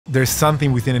There's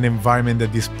something within an environment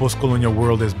that this post-colonial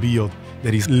world has built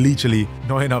that is literally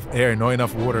not enough air, not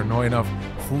enough water, not enough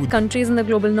food. Countries in the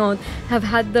global north have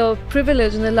had the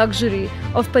privilege and the luxury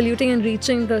of polluting and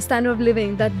reaching the standard of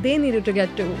living that they needed to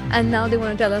get to. And now they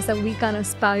want to tell us that we can't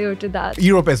aspire to that.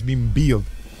 Europe has been built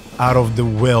out of the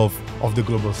wealth of the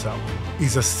global south.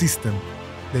 It's a system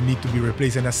that needs to be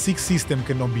replaced, and a sick system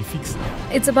cannot be fixed.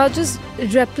 It's about just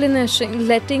replenishing,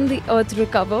 letting the earth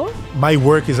recover. My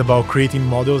work is about creating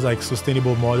models, like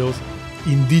sustainable models,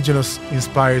 indigenous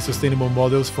inspired sustainable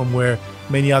models from where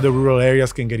many other rural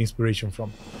areas can get inspiration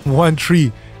from. One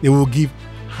tree, they will give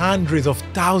hundreds of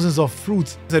thousands of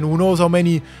fruits, and who knows how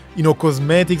many,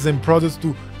 cosmetics and products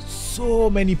to so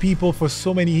many people for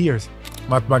so many years.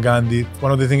 Mahatma Gandhi,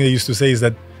 one of the things they used to say is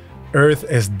that Earth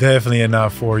is definitely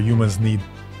enough for humans' need,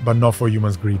 but not for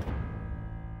humans' greed.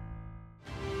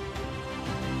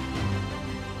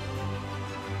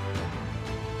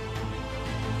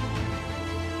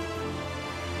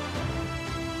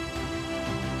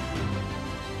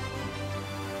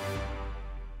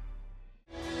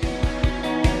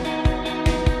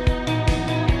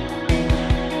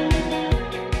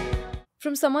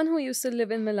 From someone who used to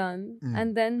live in Milan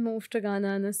and then moved to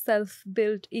Ghana in a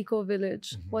self-built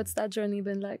eco-village, what's that journey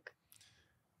been like?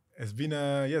 It's been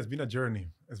a journey.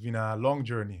 It's been a long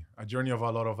journey, a journey of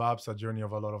a lot of ups, a journey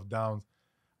of a lot of downs,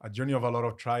 a journey of a lot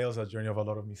of trials, a journey of a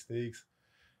lot of mistakes,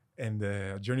 and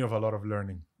a journey of a lot of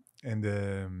learning. And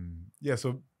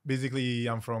so basically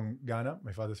I'm from Ghana.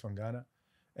 My father's from Ghana,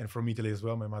 and from Italy as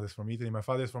well. My mother's from Italy. My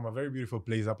father's from a very beautiful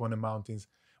place up on the mountains.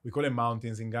 We call them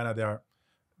mountains. In Ghana, there are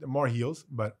more hills,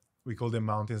 but we call them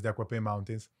mountains, the Aquape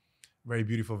Mountains. Very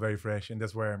beautiful, very fresh, and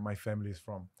that's where my family is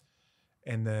from.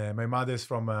 And my mother's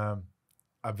from a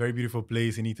very beautiful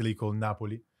place in Italy called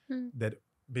Napoli, that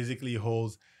basically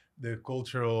holds the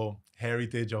cultural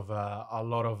heritage of a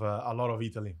lot of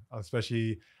Italy,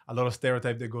 especially a lot of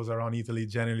stereotype that goes around Italy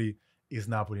generally is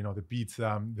Napoli. The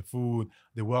pizza, the food,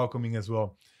 the welcoming as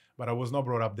well. But I was not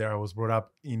brought up there. I was brought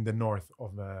up in the north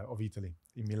of Italy,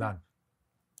 in Milan.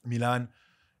 Milan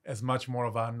has much more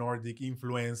of a Nordic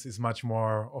influence, is much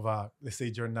more of a, let's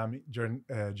say,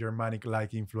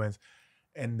 Germanic-like influence.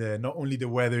 And not only the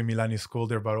weather in Milan is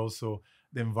colder, but also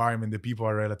the environment, the people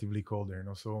are relatively colder.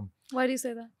 So why do you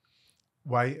say that?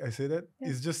 Why I say that? Yeah.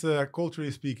 It's just culturally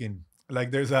speaking.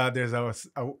 Like there's a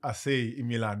say in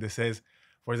Milan that says,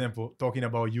 for example, talking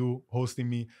about you hosting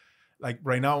me, like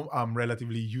right now I'm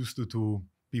relatively used to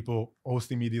people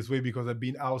hosting me this way because I've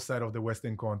been outside of the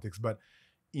Western context. But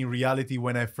in reality,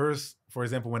 when I first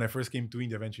came to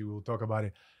India, eventually we'll talk about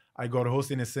it, I got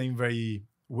hosted in the same very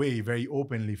way, very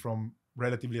openly from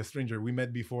relatively a stranger. We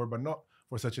met before, but not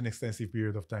for such an extensive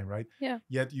period of time, right? Yeah.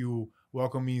 Yet you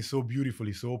welcome me so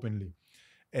beautifully, so openly.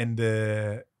 And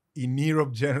in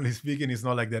Europe, generally speaking, it's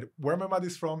not like that. Where my mother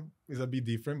is from is a bit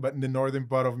different, but in the northern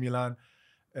part of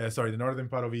the northern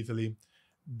part of Italy,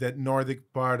 that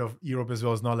Nordic part of Europe as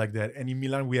well is not like that. And in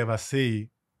Milan, we have a say.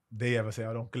 They have a say.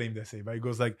 I don't claim they say, but it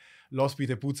goes like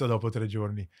 "L'ospite puzza dopo 3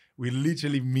 giorni," which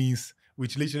literally means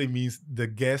the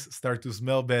guests start to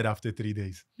smell bad after 3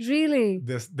 days. Really?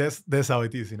 That's how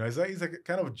it is. It's a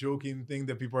kind of joking thing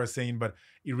that people are saying, but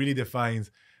it really defines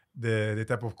the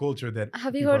type of culture that.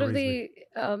 Have you heard of the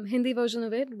Hindi version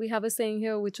of it? We have a saying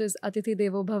here which is "Atithi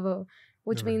Devo Bhava,"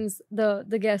 which means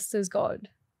the guest is God.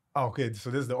 Oh, okay,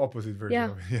 so this is the opposite version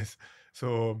of it. Yes.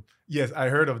 So yes, I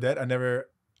heard of that.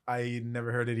 I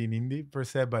never heard it in Hindi per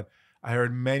se, but I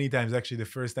heard many times. Actually, the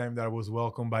first time that I was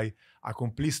welcomed by a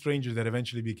complete stranger that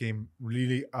eventually became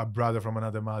really a brother from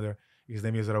another mother. His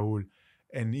name is Rahul.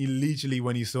 And he literally,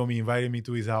 when he saw me, invited me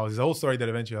to his house. It's a whole story that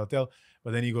eventually I'll tell.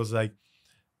 But then he goes like,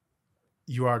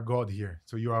 "You are God here.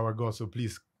 So you are our God. So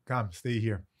please come, stay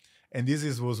here." And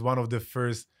this was one of the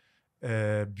first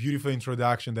beautiful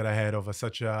introduction that I had of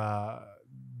such a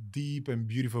deep and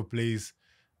beautiful place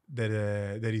that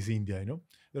is India,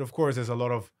 That of course there's a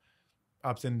lot of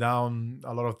ups and downs,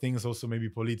 a lot of things also maybe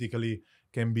politically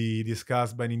can be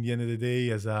discussed, but in the end of the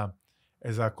day, as a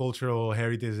cultural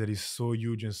heritage that is so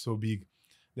huge and so big,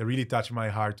 that really touched my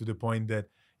heart to the point that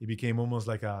it became almost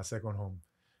like a second home,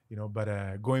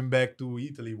 But going back to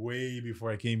Italy way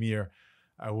before I came here,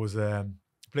 I was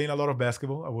playing a lot of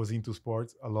basketball. I was into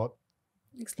sports a lot.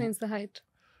 Explains the height.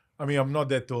 I mean, I'm not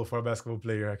that tall for a basketball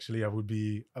player, actually. I would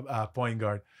be a point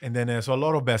guard. And then, so a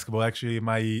lot of basketball, actually,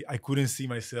 I couldn't see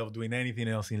myself doing anything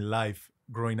else in life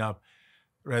growing up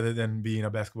rather than being a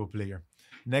basketball player.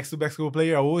 Next to basketball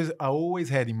player, I always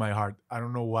had in my heart, I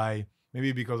don't know why,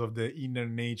 maybe because of the inner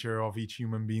nature of each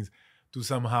human being, to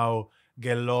somehow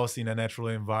get lost in a natural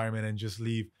environment and just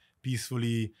live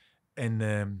peacefully and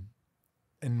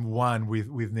and one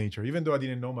with nature, even though I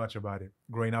didn't know much about it.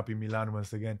 Growing up in Milan,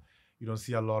 once again, you don't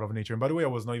see a lot of nature. And by the way, I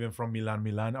was not even from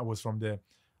Milan. I was from the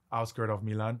outskirts of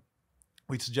Milan,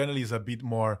 which generally is a bit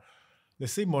more,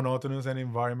 let's say, monotonous an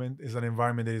environment. Is an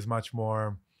environment that is much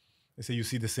more, let's say, you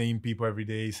see the same people every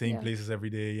day, same Yeah. places every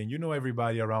day, and you know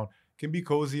everybody around. Can be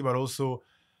cozy, but also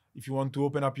if you want to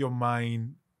open up your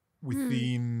mind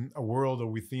within a world, or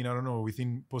within, I don't know,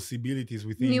 within possibilities,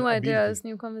 within New ability. ideas,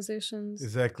 new conversations.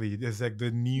 Exactly. It's like the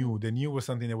new. The new was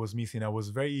something that was missing. I was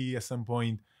very, at some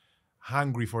point,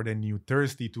 hungry for the new,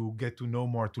 thirsty to get to know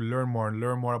more, to learn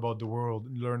more about the world,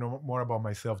 learn more about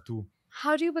myself too.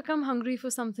 How do you become hungry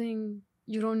for something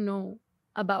you don't know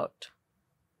about?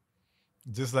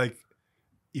 Just like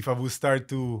if I would start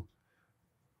to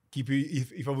keep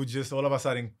it, if I would just all of a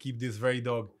sudden keep this very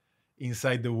dog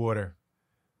inside the water,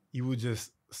 he would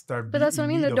just start But that's what I in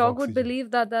mean. need The of dog would oxygen.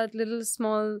 believe that that little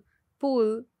small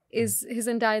pool is his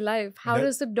entire life. How That-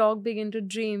 does the dog begin to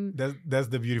dream? That's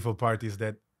the beautiful part, is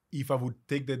that if I would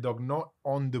take the dog not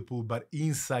on the pool but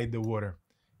inside the water,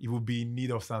 it would be in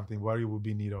need of something. What it would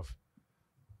be in need of?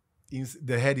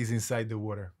 The head is inside the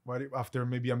water. After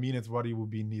maybe a minute, what it would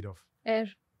be in need of?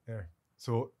 Air. Air.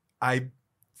 So I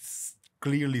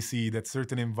clearly see that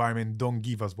certain environment don't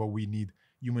give us what we need,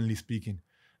 humanly speaking.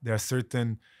 There are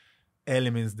certain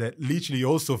elements that literally,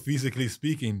 also physically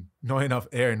speaking, not enough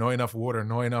air, not enough water,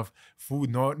 not enough food,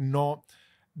 no,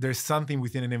 there's something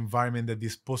within an environment that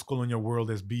this post-colonial world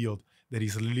has built that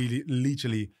is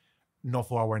literally not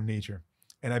for our nature.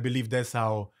 And I believe that's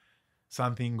how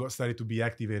something started to be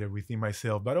activated within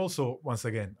myself. But also, once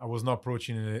again, I was not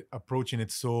approaching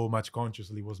it so much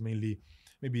consciously. It was mainly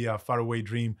maybe a faraway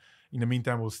dream. In the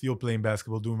meantime, I was still playing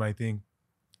basketball, doing my thing.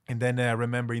 And then I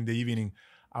remember in the evening,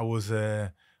 I was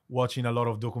watching a lot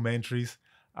of documentaries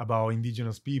about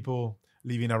indigenous people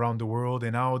living around the world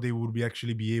and how they would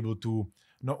actually be able to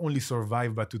not only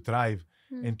survive, but to thrive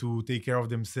and to take care of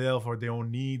themselves or their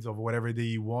own needs or whatever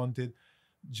they wanted,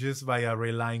 just via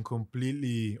relying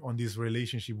completely on this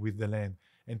relationship with the land.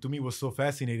 And to me, it was so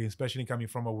fascinating, especially coming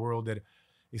from a world that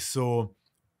is so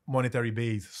monetary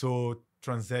based, so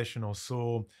transactional,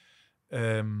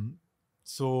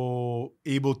 so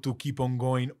able to keep on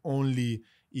going only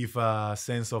if a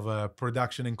sense of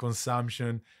production and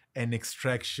consumption and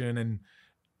extraction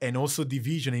and also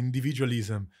division,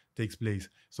 individualism takes place.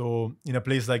 So in a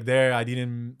place like there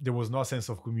was no sense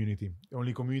of community. The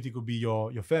only community could be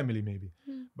your family maybe,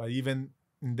 but even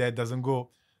that doesn't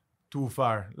go too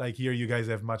far. Like here you guys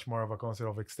have much more of a concept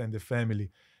of extended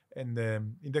family, and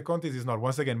in the context is not.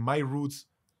 Once again, my roots,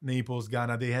 Naples,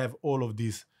 Ghana, they have all of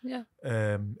this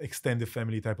extended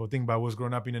family type of thing, but I was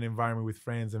growing up in an environment with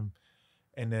friends and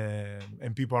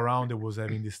people around that was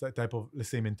having this type of, let's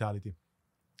say, mentality.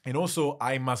 And also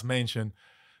I must mention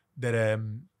that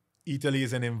Italy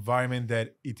is an environment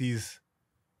that it is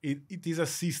a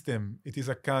system, it is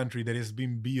a country that has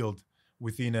been built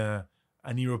within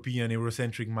an European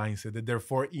Eurocentric mindset that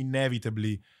therefore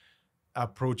inevitably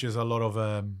approaches a lot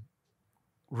of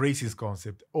racist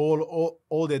concept.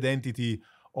 All the identity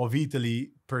of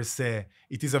Italy per se,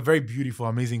 it is a very beautiful,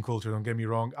 amazing culture, don't get me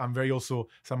wrong. I'm very also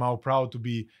somehow proud to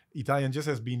be Italian, just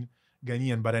as being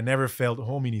Ghanaian, but I never felt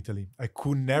home in Italy. I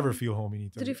could never feel home in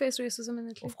Italy. Did you face racism in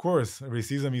Italy? Of course,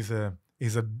 racism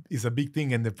is a big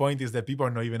thing, and the point is that people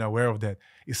are not even aware of that.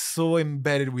 It's so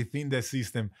embedded within the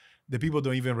system that people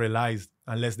don't even realize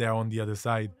unless they're on the other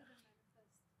side.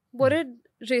 What did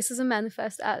racism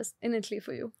manifest as in Italy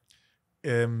for you?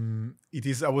 It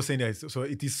is, I was saying that, so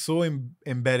it is so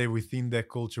embedded within the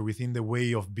culture, within the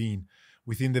way of being,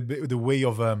 within the way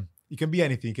of, it can be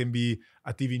anything. It can be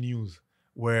a TV news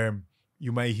where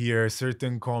you might hear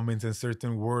certain comments and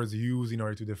certain words used in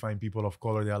order to define people of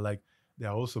color. They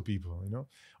are also people,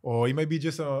 or it might be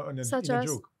just in a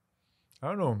joke. I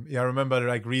don't know. Yeah, I remember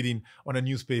like reading on a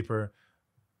newspaper,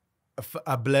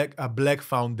 a black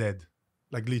found dead.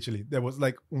 Like literally, there was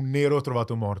like un nero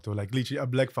trovato morto, like literally a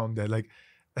black found dead, like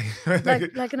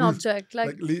like an object,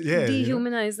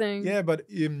 dehumanizing. Yeah, but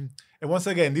and once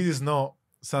again, this is not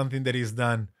something that is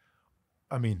done,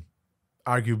 I mean,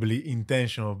 arguably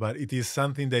intentional, but it is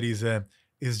something that is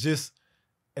just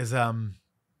as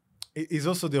it is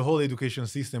also the whole education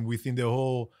system within the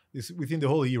whole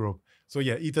Europe. So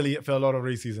yeah, Italy felt a lot of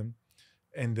racism,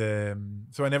 and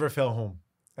so I never felt home.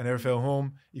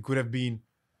 It could have been,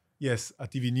 yes, a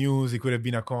TV news. It could have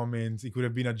been a comment. It could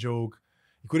have been a joke.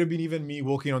 It could have been even me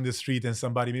walking on the street and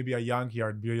somebody, maybe a Yankee,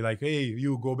 would be like, "Hey,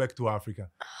 you go back to Africa,"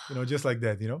 just like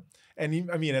that,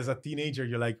 And I mean, as a teenager,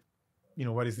 you're like,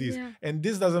 what is this? Yeah. And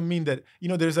this doesn't mean that,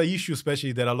 there's an issue,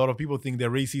 especially that a lot of people think that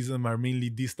racism are mainly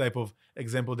this type of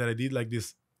example that I did, like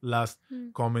this last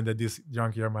comment that this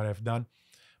junkyard might have done.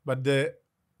 But the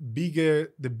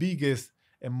biggest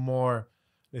and more,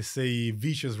 let's say,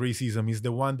 vicious racism is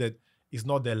the one that is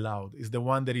not that loud. It's the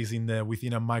one that is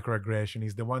within a microaggression.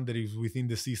 It's the one that is within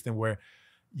the system where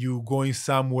you going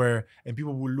somewhere and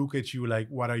people will look at you like,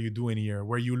 what are you doing here?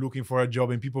 Where you looking for a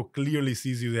job and people clearly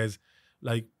sees you as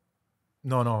like,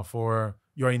 no, for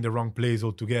you're in the wrong place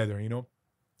altogether, you know?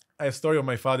 I have a story of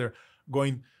my father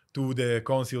going to the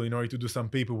consul in order to do some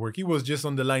paperwork. He was just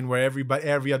on the line where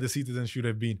every other citizen should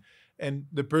have been. And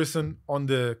the person on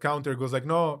the counter goes like,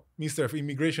 no, mister,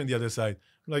 immigration the other side.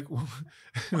 I'm like, wow.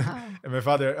 And my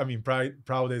father, I mean,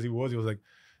 proud as he was like,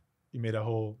 he made a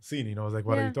whole scene, you know, I was like,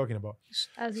 what are you talking about?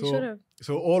 As he should have.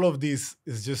 So all of this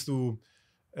is just to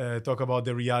talk about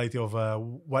the reality of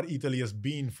what Italy has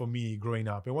been for me growing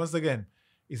up. And once again,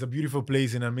 it's a beautiful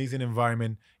place, an amazing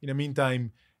environment. In the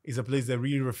meantime, it's a place that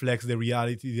really reflects the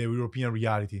reality, the European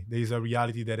reality. There is a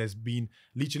reality that has been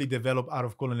literally developed out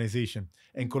of colonization.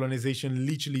 And colonization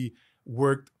literally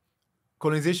worked.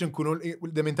 Colonization could only,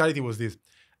 the mentality was this: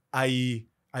 I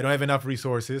don't have enough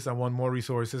resources. I want more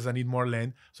resources. I need more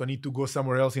land. So I need to go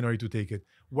somewhere else in order to take it.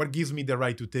 What gives me the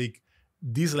right to take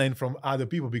this land from other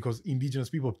people? Because indigenous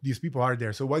people, these people are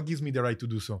there. So what gives me the right to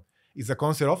do so? It's a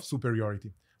concept of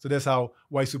superiority. So that's how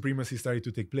white supremacy started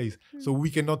to take place. So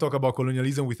we cannot talk about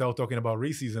colonialism without talking about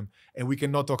racism. And we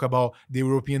cannot talk about the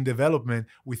European development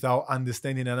without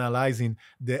understanding and analyzing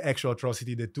the actual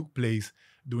atrocity that took place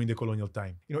during the colonial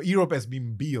time. You know, Europe has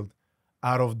been built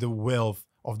out of the wealth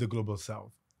of the global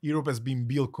south. Europe has been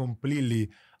built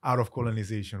completely out of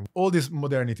colonization. All this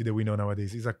modernity that we know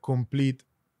nowadays is a complete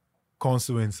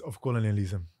consequence of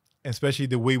colonialism, especially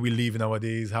the way we live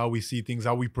nowadays, how we see things,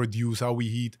 how we produce, how we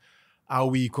eat, how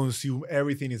we consume.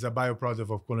 Everything is a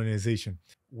byproduct of colonization.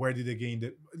 Where did they gain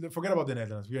forget about the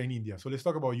Netherlands, we are in India. So let's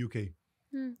talk about UK.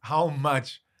 How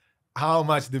much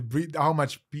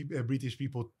British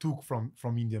people took from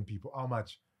Indian people, how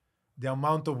much? The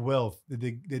amount of wealth that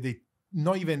they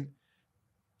not even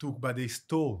took, but they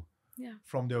stole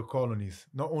from their colonies.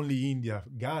 Not only India,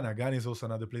 Ghana is also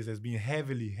another place that's been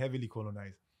heavily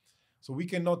colonized. So we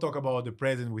cannot talk about the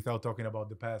present without talking about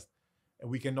the past. And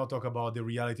we cannot talk about the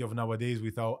reality of nowadays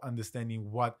without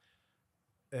understanding what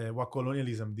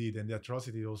colonialism did and the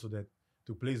atrocity also that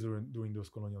took place during those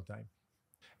colonial times.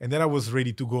 And then I was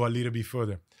ready to go a little bit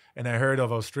further. And I heard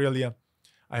of Australia.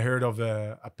 I heard of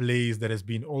a place that has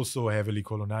been also heavily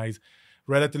colonized,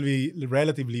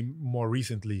 relatively more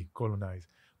recently colonized,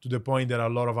 to the point that a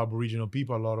lot of Aboriginal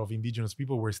people, a lot of indigenous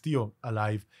people were still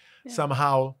alive,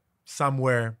 somehow,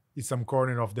 somewhere, in some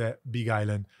corner of the big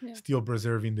island, still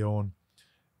preserving their own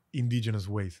indigenous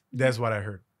ways. That's what I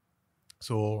heard.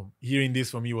 So hearing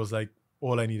this for me was like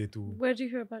all I needed to. Where did you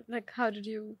hear about? Like, how did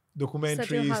you?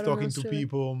 Documentaries, talking to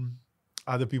people,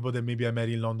 other people that maybe I met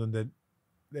in London that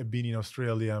have been in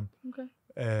Australia.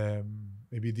 Okay.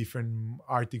 Maybe different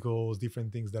articles,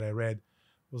 different things that I read.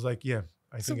 It was like, yeah.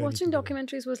 So watching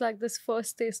documentaries was like this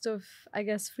first taste of, I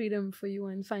guess, freedom for you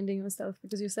and finding yourself,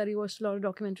 because you said you watched a lot of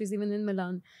documentaries, even in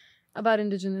Milan, about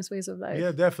indigenous ways of life.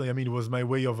 Yeah, definitely. I mean, it was my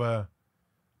way of,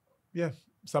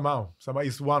 somehow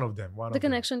it's one of them. The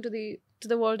connection to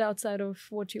the world outside of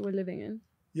what you were living in.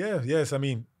 Yeah, yes. I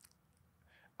mean,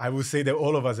 I would say that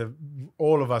all of us,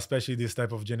 especially this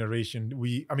type of generation,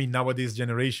 nowadays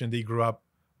generation, they grew up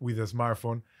with a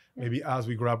smartphone. Yeah. Maybe as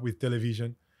we grew up with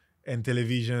television, and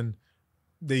television,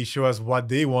 they show us what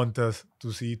they want us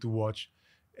to see, to watch.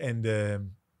 And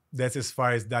that's as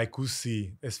far as I could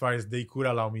see, as far as they could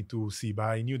allow me to see. But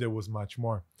I knew there was much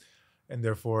more. And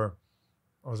therefore,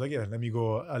 I was like, yeah, let me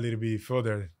go a little bit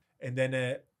further. And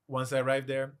then once I arrived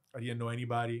there, I didn't know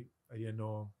anybody. I didn't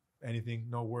know anything,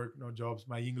 no work, no jobs.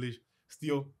 My English,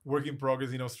 still work in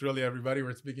progress in Australia. Everybody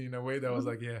were speaking in a way that was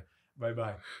like, yeah,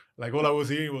 bye-bye. Like all I was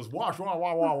hearing was wash, mate. I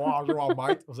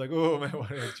was like, oh man,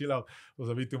 chill out. It was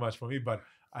a bit too much for me, but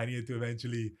I needed to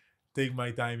eventually take my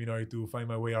time in order to find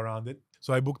my way around it.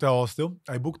 So I booked a hostel.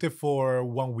 I booked it for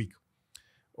 1 week,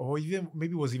 or even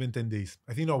maybe it was even 10 days.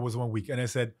 I think it was 1 week. And I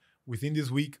said, within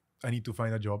this week, I need to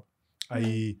find a job.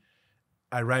 I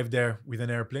arrived there with an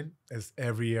airplane, as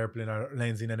every airplane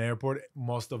lands in an airport.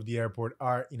 Most of the airport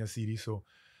are in a city. So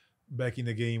back in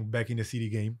the city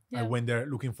game. Yeah. I went there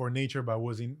looking for nature, but I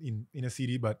was in a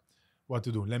city. But what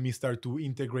to do? Let me start to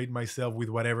integrate myself with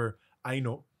whatever I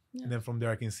know. Yeah. And then from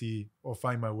there I can see or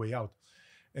find my way out.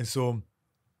 And so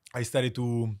I started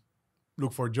to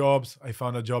look for jobs. I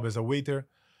found a job as a waiter.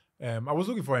 I was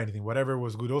looking for anything, whatever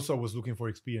was good. Also, I was looking for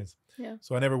experience. Yeah.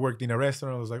 So I never worked in a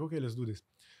restaurant. I was like, okay, let's do this.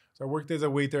 So I worked as a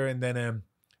waiter, and then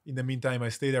in the meantime, I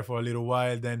stayed there for a little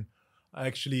while. Then I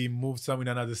actually moved some in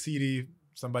another city,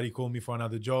 somebody called me for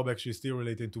another job, actually still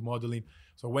related to modeling.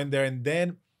 So I went there, and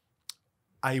then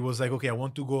I was like, okay, I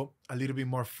want to go a little bit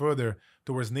more further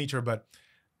towards nature, but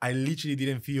I literally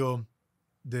didn't feel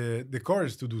the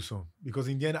courage to do so, because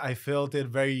in the end I felt it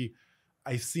very,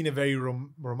 I've seen it very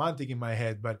romantic in my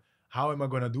head, but how am I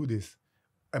going to do this?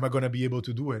 Am I going to be able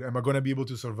to do it? Am I going to be able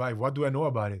to survive? What do I know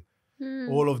about it?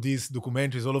 All of these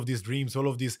documentaries, all of these dreams, all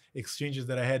of these exchanges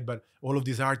that I had, but all of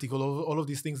these articles, all of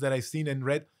these things that I've seen and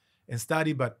read and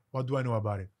studied, but what do I know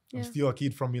about it? I'm still a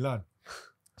kid from Milan.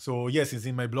 So yes, it's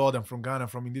in my blood. I'm from Ghana,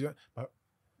 from India, but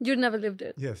you'd never lived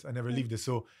it. Yes, I never lived it.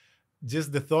 So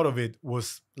just the thought of it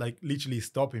was like literally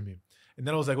stopping me. And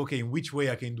then I was like, okay, in which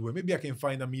way I can do it? Maybe I can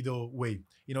find a middle way.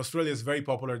 In Australia, it's very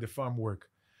popular, the farm work.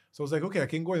 So I was like, okay, I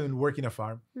can go and work in a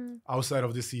farm outside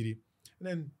of the city, and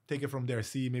then take it from there.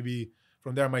 See, maybe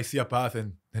from there I might see a path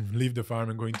and leave the farm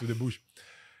and go into the bush.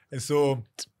 And so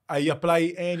I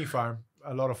apply any farm,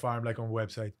 a lot of farm, like on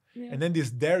website. Yeah. And then this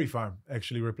dairy farm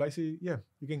actually replies, yeah,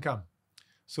 you can come.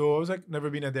 So I was like, never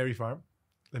been a dairy farm.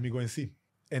 Let me go and see.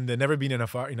 And never been in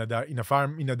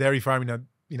a dairy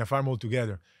farm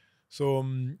altogether. So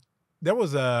that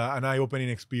was an eye-opening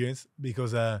experience,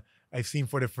 because I've seen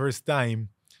for the first time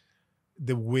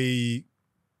the way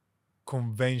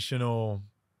conventional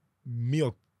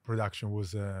milk production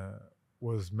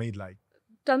was made like.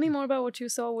 Tell me more about what you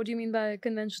saw. What do you mean by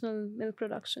conventional milk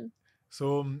production?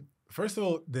 So first of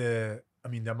all, the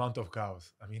amount of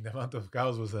cows. The amount of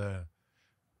cows was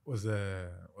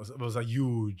a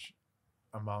huge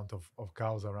amount of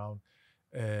cows around.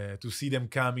 To see them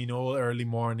coming all early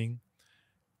morning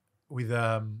with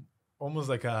almost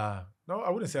like I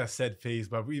wouldn't say a sad face,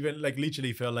 but even like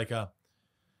literally felt like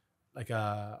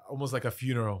almost like a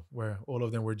funeral, where all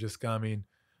of them were just coming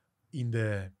in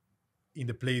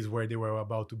the place where they were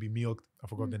about to be milked. I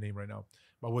forgot the name right now,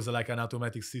 but it was like an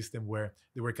automatic system where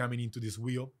they were coming into this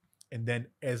wheel, and then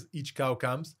as each cow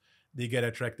comes, they get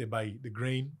attracted by the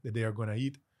grain that they are gonna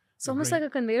eat. It's almost like a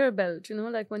conveyor belt,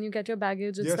 like when you get your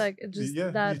baggage, it's like it's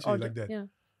just that order. Like that. Yeah.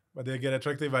 But they get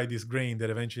attracted by this grain that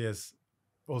eventually has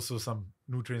also some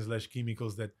nutrients /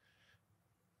 chemicals that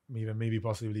maybe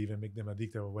possibly even make them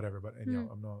addicted or whatever. But anyhow,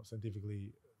 I'm not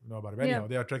scientifically know about it. But anyhow,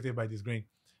 they're attracted by this grain.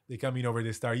 They come in over,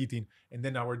 they start eating, and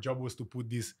then our job was to put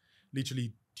these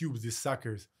literally tubes, these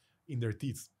suckers, on their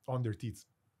teeth,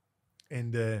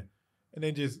 and then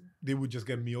they would just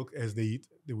get milk as they eat.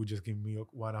 They would just give milk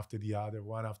one after the other,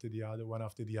 one after the other, one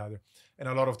after the other, and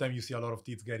a lot of time you see a lot of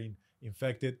teeth getting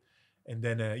infected, and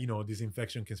then this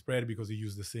infection can spread because you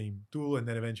use the same tool, and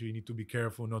then eventually you need to be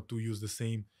careful not to use the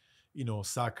same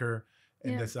sucker,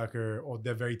 and the sucker or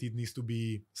the very teeth needs to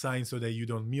be signed so that you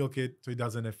don't milk it, so it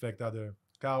doesn't affect other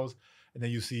cows. And then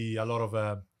you see a lot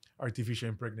of artificial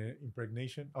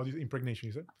impregnation. Impregnation,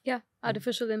 you said? Yeah,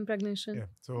 artificial impregnation. Yeah.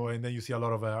 So, and then you see a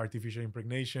lot of artificial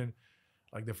impregnation,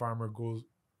 like the farmer goes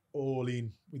all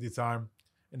in with its arm,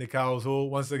 and the cows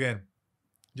once again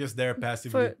just there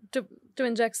passively to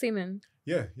inject semen.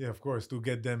 Yeah, of course, to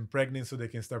get them pregnant so they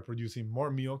can start producing more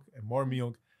milk and more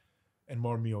milk and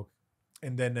more milk.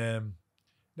 And then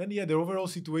the overall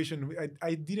situation,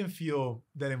 I didn't feel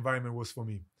that environment was for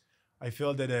me. I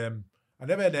felt that I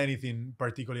never had anything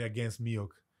particularly against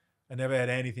milk. I never had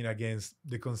anything against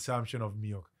the consumption of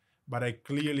milk, but I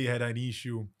clearly had an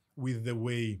issue with the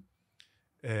way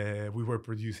we were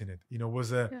producing it.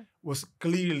 Was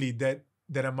clearly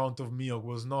that amount of milk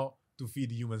was not to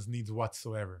feed humans' needs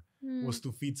whatsoever. Was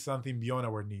to feed something beyond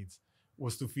our needs.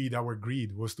 Was to feed our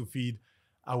greed. Was to feed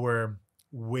our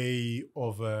way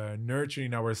of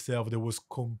nurturing ourselves that was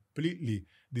completely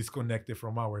disconnected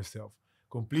from ourselves,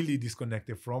 completely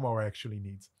disconnected from our actual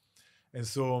needs. And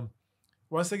so,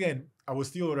 once again, I was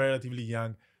still relatively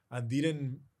young and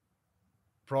didn't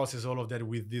process all of that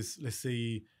with this, let's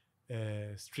say,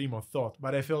 stream of thought.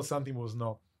 But I felt something was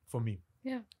not for me.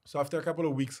 Yeah. So after a couple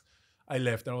of weeks, I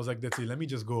left and I was like, that's it. Let me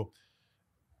just go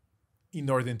in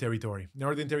Northern Territory.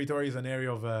 Northern Territory is an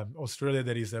area of Australia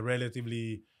that is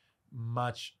relatively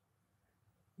much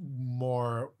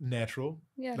more natural.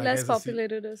 Yeah, like less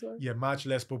populated as well. Yeah, much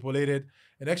less populated.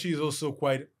 And actually it's also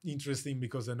quite interesting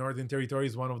because the Northern Territory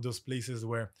is one of those places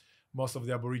where most of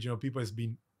the Aboriginal people has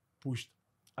been pushed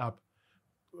up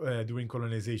during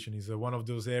colonization. It's one of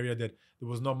those areas that there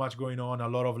was not much going on, a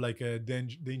lot of like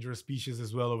dangerous species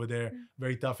as well over there,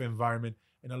 very tough environment.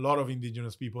 And a lot of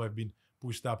indigenous people have been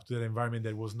pushed up to that environment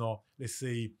that was not, let's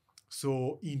say,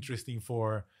 so interesting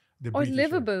for the or British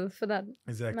livable for that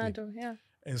exactly. matter. Yeah.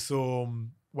 And so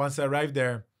once I arrived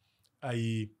there,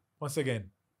 I once again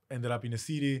ended up in a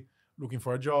city looking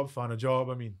for a job, found a job.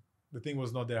 I mean, the thing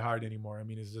was not that hard anymore. I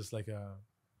mean, it's just like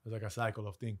It's like a cycle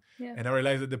of thing. Yeah. And I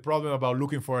realized that the problem about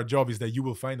looking for a job is that you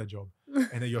will find a job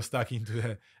and then you're stuck into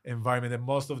the environment that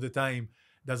most of the time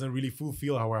doesn't really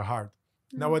fulfill our heart.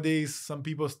 Nowadays, some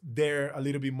people dare a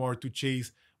little bit more to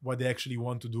chase what they actually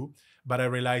want to do. But I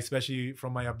realized, especially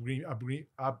from my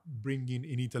upbringing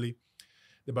in Italy,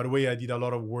 that by the way, I did a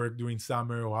lot of work during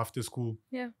summer or after school,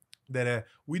 Yeah. that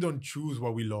we don't choose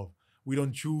what we love. We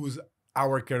don't choose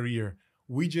our career.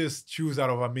 We just choose out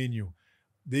of a menu.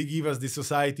 They give us this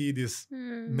society, this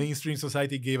mainstream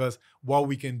society gave us what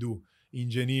we can do.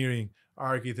 Engineering,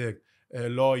 architect,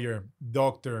 lawyer,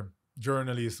 doctor,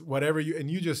 journalist, whatever you, and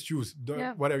you just choose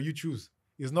whatever you choose.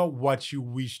 It's not what you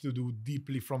wish to do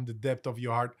deeply from the depth of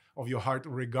your heart,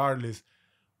 regardless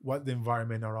what the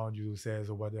environment around you says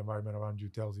or what the environment around you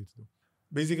tells you to do.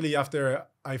 Basically, after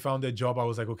I found that job, I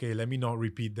was like, okay, let me not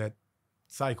repeat that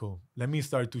cycle. Let me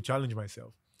start to challenge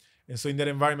myself. And so in that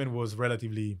environment was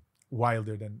relatively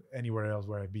wilder than anywhere else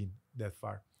where I've been that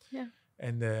far. Yeah.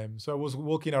 And so I was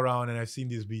walking around and I've seen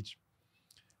this beach.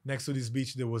 Next to this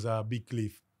beach, there was a big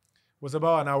cliff. It was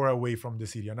about an hour away from the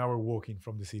city, an hour walking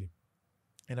from the city.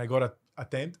 And I got a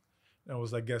tent. And I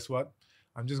was like, guess what?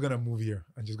 I'm just going to move here.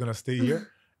 I'm just going to stay here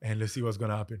and let's see what's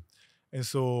going to happen. And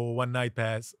so one night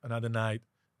passed, another night.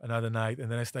 And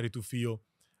then I started to feel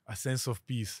a sense of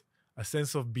peace, a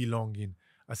sense of belonging,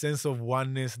 a sense of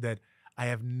oneness that I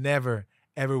have never,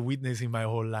 ever witnessed in my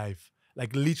whole life.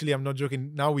 Like literally, I'm not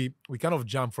joking. Now we kind of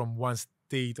jump from one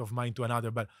state of mind to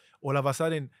another, but all of a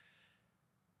sudden,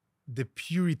 the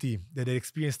purity that the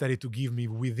experience started to give me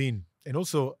within, and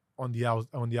also on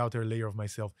the outer layer of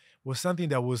myself, was something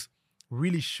that was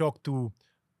really shocked to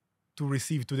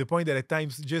receive, to the point that at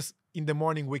times, just in the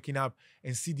morning, waking up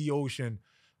and see the ocean,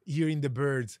 hearing the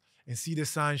birds, and see the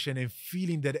sunshine and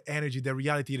feeling that energy, that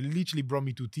reality, it literally brought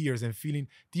me to tears, and feeling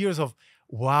tears of,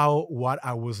 wow, what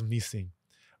I was missing.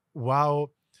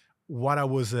 Wow, what I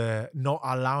was not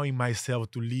allowing myself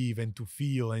to live and to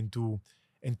feel and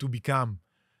to become.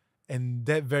 And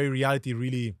that very reality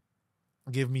really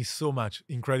gave me so much,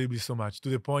 incredibly so much, to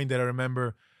the point that I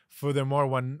remember, furthermore,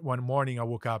 one morning I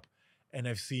woke up and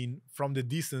I've seen from the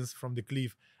distance, from the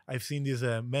cliff, I've seen this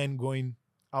man going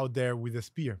out there with a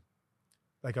spear,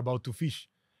 like about to fish.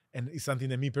 And it's something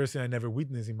that me personally, I never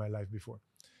witnessed in my life before.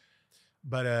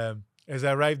 But as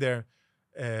I arrived there,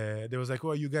 they was like, oh,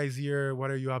 are you guys here? What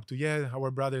are you up to? Yeah,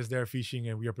 our brother's there fishing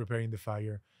and we are preparing the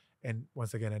fire. And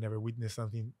once again, I never witnessed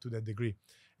something to that degree.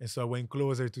 And so I went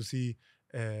closer to see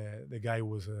the guy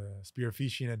was spear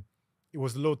fishing, and it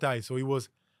was low tide. So it was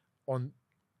on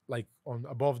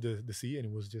above the sea, and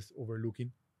it was just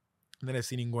overlooking. And then I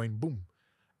seen him going boom.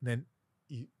 And then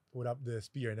he put up the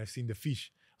spear and I've seen the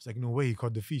fish. I was like, no way, he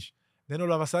caught the fish. Then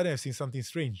all of a sudden I've seen something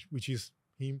strange, which is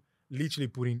him literally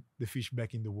putting the fish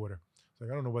back in the water. So I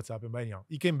don't know what's happened, but anyhow,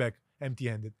 he came back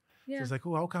empty-handed. Yeah. So I was like,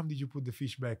 oh, how come did you put the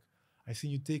fish back? I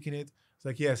seen you taking it. It's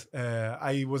like, yes,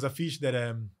 I was a fish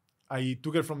that I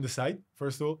took it from the side,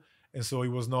 first of all, and so it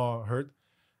was not hurt.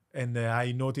 And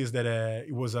I noticed that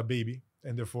it was a baby,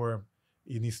 and therefore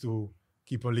it needs to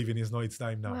keep on living. It's not its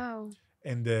time now. Wow.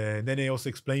 And then they also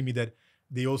explained me that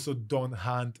they also don't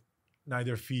hunt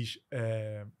neither fish.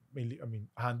 Mainly,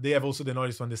 hunt. They have also the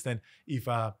knowledge to understand if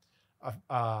a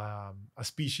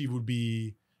species would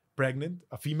be pregnant,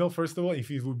 a female, first of all, if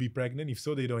it would be pregnant. If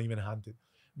so, they don't even hunt it,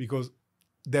 because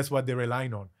that's what they're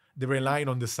relying on. They're relying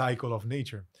on the cycle of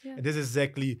nature. Yeah. And this is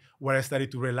exactly where I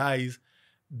started to realize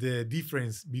the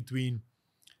difference between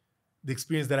the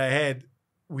experience that I had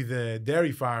with the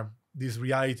dairy farm, this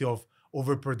reality of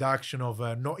overproduction, of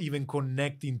not even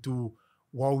connecting to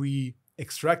what we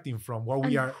extracting from, what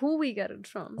we are, who we get it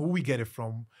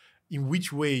from, in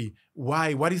which way,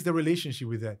 why, what is the relationship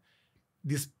with that?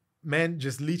 This man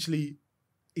just literally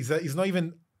is not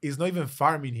even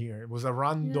farming here. It was a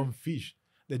random fish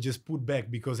that just put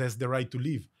back because it has the right to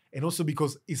live, and also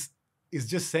because it's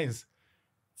just sense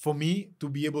for me to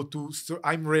be able to. So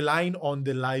I'm relying on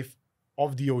the life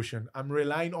of the ocean. I'm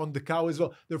relying on the cow as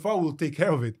well. Therefore, I will take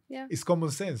care of it. Yeah. It's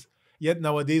common sense. Yet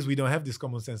nowadays we don't have this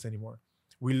common sense anymore.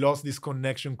 We lost this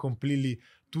connection completely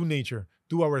to nature,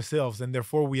 to ourselves, and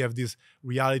therefore we have this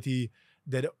reality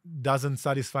that doesn't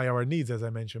satisfy our needs, as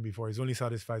I mentioned before. It only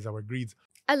satisfies our greeds.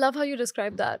 I love how you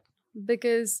describe that,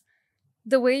 because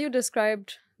the way you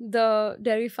described the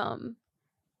dairy farm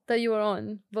that you were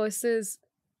on versus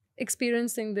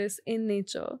experiencing this in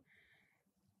nature,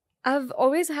 I've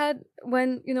always had,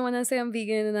 when I say I'm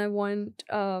vegan and I want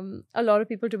a lot of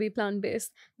people to be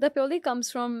plant-based, that purely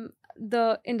comes from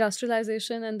the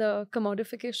industrialization and the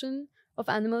commodification of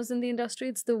animals in the industry.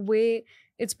 It's the way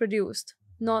it's produced,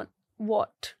 not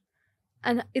what.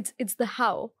 And it's the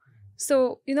how.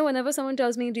 So, whenever someone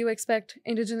tells me, do you expect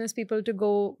indigenous people to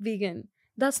go vegan?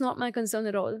 That's not my concern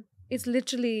at all. It's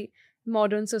literally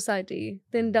modern society,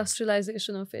 the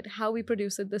industrialization of it, how we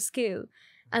produce it, the scale,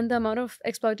 and the amount of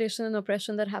exploitation and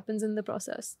oppression that happens in the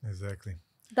process. Exactly.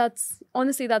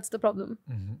 Honestly, that's the problem.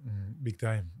 Big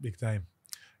time, big time.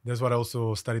 That's what I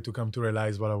also started to come to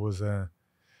realize while I was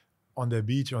on the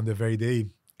beach on the very day.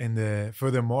 And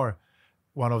furthermore,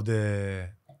 one of the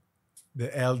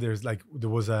elders, like there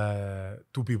was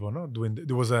two people, no,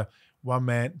 there was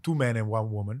two men and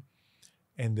one woman,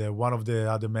 and one of the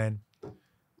other men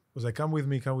was like, come with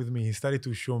me, come with me. He started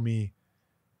to show me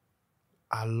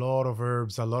a lot of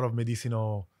herbs, a lot of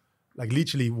medicinal, like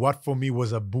literally what for me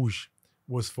was a bush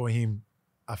was for him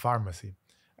a pharmacy.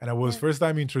 And I was first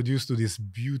time introduced to this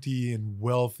beauty and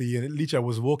wealthy, and literally I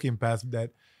was walking past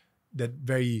that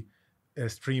very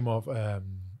stream of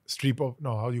strip of,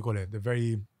 no, how do you call it? The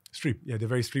very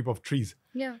strip of trees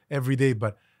every day.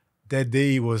 But that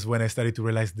day was when I started to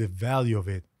realize the value of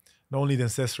it, not only the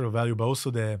ancestral value, but also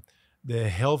the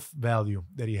health value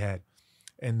that he had.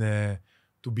 And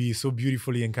to be so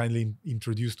beautifully and kindly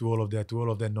introduced to all of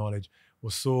that knowledge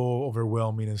was so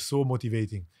overwhelming and so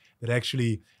motivating that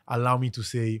actually allowed me to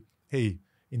say, hey,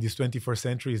 in this 21st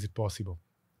century, is it possible?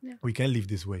 Yeah. We can live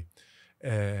this way.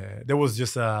 There was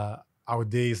just our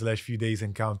few days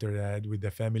encounter that I had with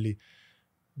the family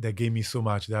that gave me so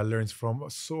much, that I learned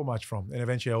so much from. And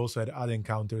eventually I also had other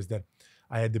encounters that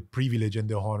I had the privilege and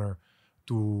the honor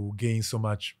to gain so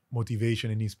much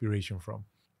motivation and inspiration from.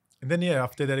 And then,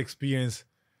 after that experience,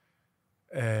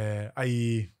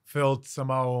 I felt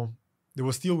somehow there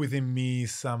was still within me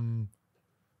some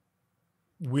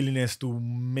willingness to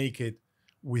make it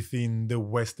within the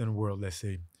Western world, let's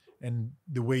say. And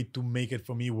the way to make it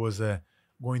for me was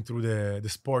going through the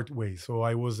sport way. So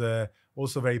I was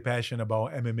also very passionate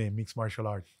about MMA, mixed martial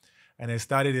art. And I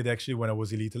started it actually when I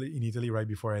was in Italy right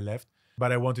before I left.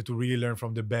 But I wanted to really learn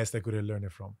from the best I could have learned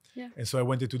it from. Yeah. And so I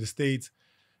went into the States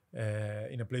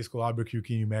in a place called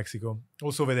Albuquerque, New Mexico.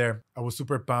 Also over there, I was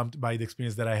super pumped by the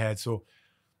experience that I had. So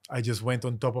I just went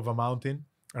on top of a mountain.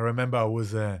 I remember I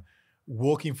was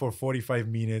walking for 45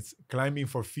 minutes, climbing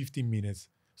for 15 minutes.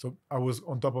 So I was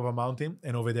on top of a mountain,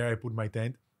 and over there I put my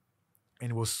tent.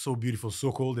 And it was so beautiful,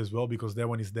 so cold as well, because that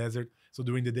one is desert. So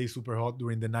during the day, super hot.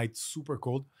 During the night, super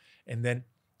cold. And then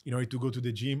in order to go to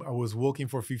the gym, I was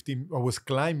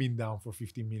climbing down for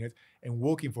 15 minutes and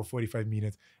walking for 45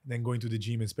 minutes, and then going to the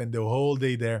gym and spend the whole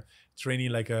day there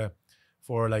training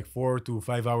for 4 to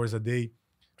 5 hours a day,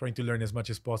 trying to learn as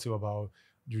much as possible about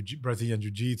Brazilian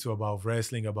Jiu-Jitsu, about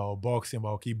wrestling, about boxing,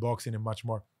 about kickboxing, and much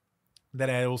more.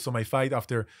 Then I had also my fight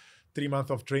after 2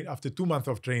 months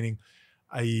of training.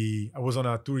 I was on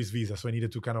a tourist visa, so I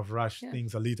needed to kind of rush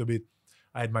things a little bit.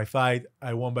 I had my fight.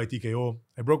 I won by TKO.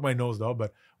 I broke my nose though,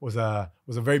 but was a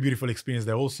very beautiful experience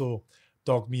that also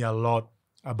taught me a lot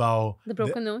about the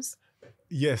broken nose.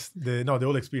 Yes, the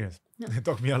whole experience. Yeah. It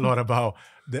taught me a lot about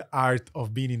the art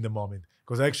of being in the moment,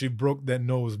 because I actually broke that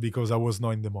nose because I was not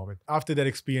in the moment. After that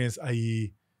experience,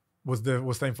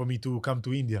 was time for me to come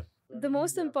to India. The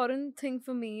most important thing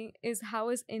for me is how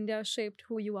has India shaped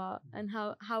who you are, and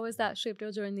how has that shaped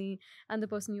your journey and the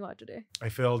person you are today? I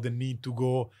felt the need to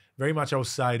go very much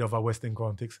outside of a Western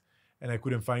context, and I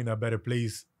couldn't find a better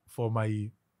place for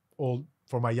my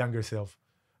younger self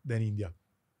than India.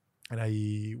 And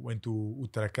I went to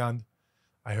Uttarakhand.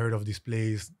 I heard of this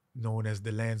place known as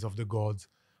the Lands of the Gods.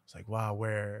 It's like, wow,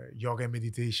 where yoga and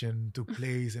meditation took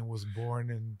place and was born.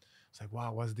 And it's like,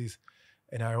 wow, what's this?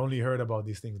 And I only heard about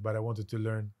these things, but I wanted to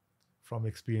learn from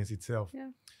experience itself. Yeah.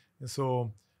 And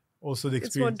so also the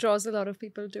experience. It's what draws a lot of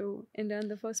people to India in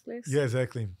the first place. Yeah,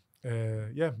 exactly.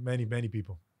 Many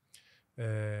people.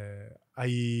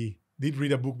 I did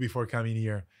read a book before coming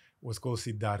here. It was called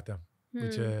Siddhartha,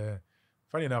 which,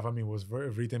 funny enough, was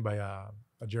written by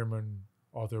a German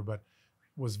author, but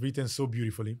was written so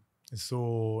beautifully and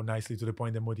so nicely to the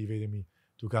point that motivated me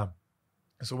to come.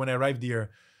 So when I arrived here,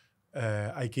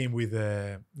 I came with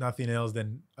nothing else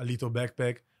than a little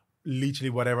backpack. Literally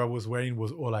whatever I was wearing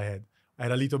was all I had. I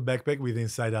had a little backpack with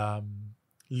inside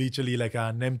literally like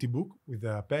an empty book with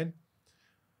a pen,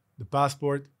 the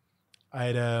passport. I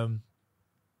had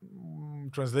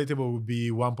translatable would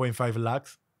be 1.5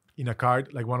 lakhs in a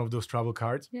card, like one of those travel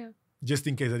cards. Yeah. Just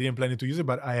in case I didn't plan to use it,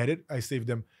 but I had it. I saved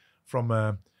them from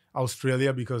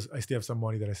Australia because I still have some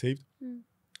money that I saved.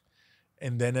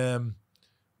 And then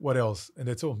what else? And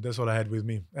that's all. That's all I had with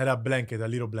me. I had a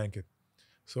little blanket.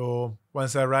 So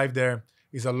once I arrived there,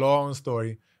 it's a long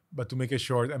story, but to make it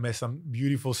short, I met some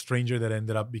beautiful stranger that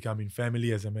ended up becoming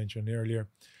family, as I mentioned earlier.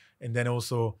 And then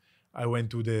also I went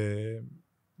to the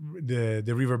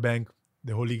riverbank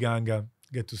the holy Ganga,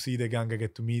 get to see the Ganga,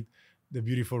 get to meet the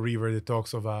beautiful river that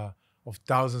talks of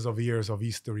thousands of years of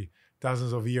history,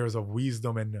 thousands of years of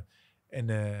wisdom,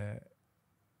 and uh,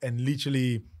 and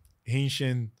literally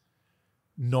ancient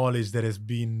knowledge that has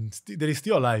been that is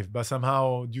still alive, but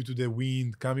somehow due to the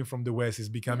wind coming from the west is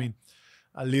becoming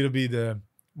a little bit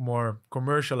more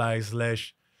commercialized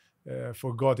slash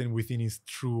forgotten within its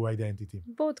true identity.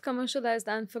 Both commercialized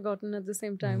and forgotten at the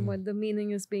same time when the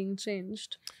meaning is being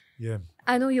changed. Yeah.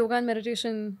 I know yoga and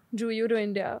meditation drew you to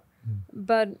India,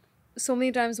 but so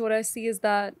many times what I see is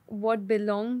that what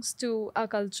belongs to our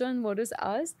culture and what is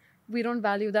ours, we don't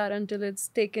value that until it's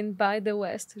taken by the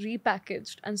West,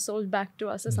 repackaged, and sold back to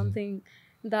us as something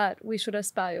that we should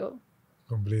aspire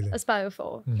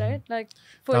for, right? Like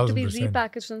for it to be 1000%.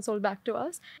 repackaged and sold back to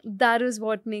us, that is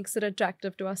what makes it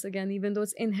attractive to us again, even though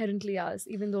it's inherently ours,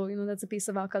 even though, that's a piece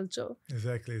of our culture.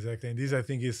 Exactly. And this, I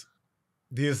think, is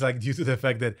like due to the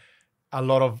fact that a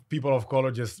lot of people of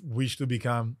color just wish to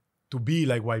be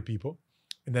like white people.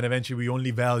 And then eventually we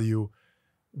only value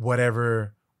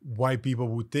whatever white people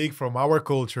would take from our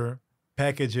culture,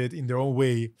 package it in their own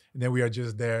way, and then we are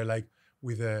just there like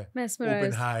with open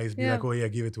Mesmerized. eyes, be like, oh yeah,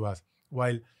 give it to us.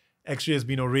 While actually has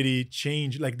been already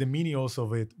changed, like the meaning also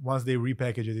of it, once they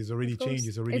repackage it, it's already changed.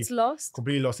 It's already lost.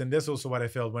 Completely lost. And that's also what I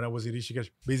felt when I was in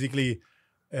Rishikesh. Basically,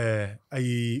 I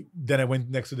went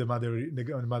next to the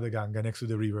Mother Ganga, next to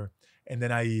the river, and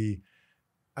then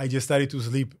I just started to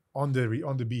sleep on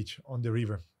the beach, on the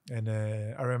river. And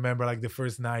I remember like the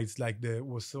first nights, like there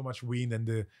was so much wind and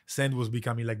the sand was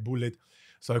becoming like bullet,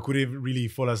 so I couldn't really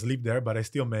fall asleep there, but I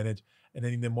still managed. And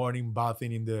then in the morning,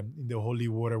 bathing in the holy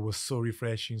water was so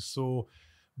refreshing, so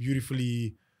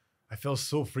beautifully. I felt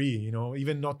so free,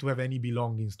 even not to have any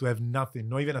belongings, to have nothing,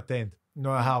 not even a tent,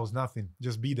 no a house, nothing,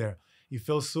 just be there. It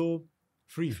felt so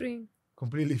free,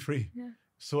 completely free,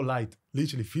 so light,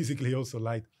 literally physically also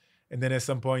light. And then at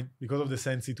some point, because of the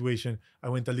sand situation, I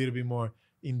went a little bit more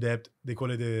in depth. They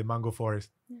call it the mango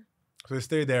forest. So I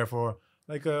stayed there for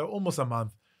like almost a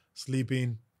month,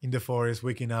 sleeping in the forest,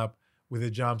 waking up with the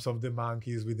jumps of the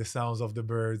monkeys, with the sounds of the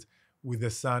birds, with the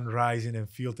sun rising and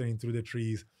filtering through the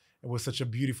trees. It was such a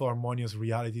beautiful, harmonious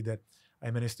reality that I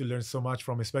managed to learn so much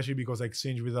from, especially because I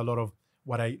exchanged with a lot of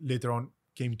what I later on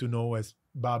came to know as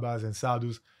Babas and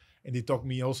Sadhus. And they taught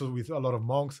me also with a lot of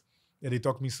monks, and they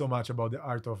taught me so much about the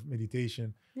art of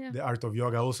meditation, the art of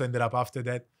yoga. I also ended up after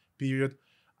that period,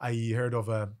 I heard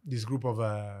of this group of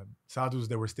sadhus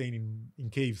that were staying in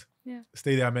caves.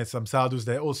 Stayed there, I met some sadhus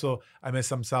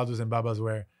and babas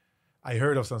where I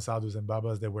heard of some sadhus and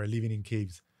babas that were living in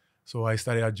caves. So I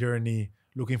started a journey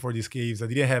looking for these caves. I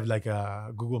didn't have like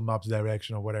a Google Maps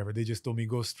direction or whatever. They just told me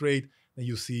go straight, then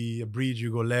you see a bridge,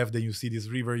 you go left, then you see this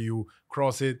river, you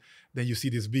cross it, then you see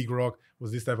this big rock,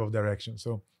 was this type of direction.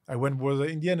 So I went,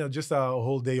 in the end, just a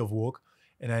whole day of walk,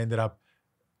 and I ended up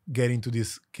getting to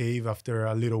this cave after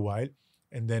a little while.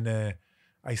 And then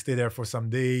I stayed there for some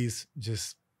days,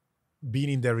 just being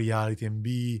in the reality and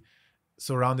be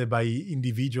surrounded by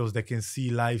individuals that can see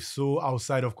life so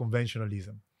outside of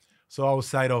conventionalism, so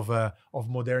outside of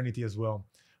modernity as well,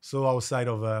 so outside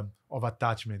of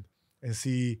attachment, and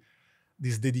see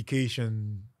this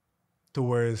dedication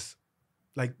towards,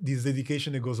 like this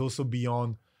dedication that goes also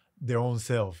beyond their own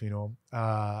self,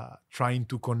 trying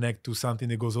to connect to something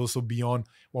that goes also beyond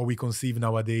what we conceive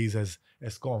nowadays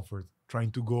as comfort,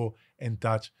 trying to go and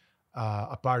touch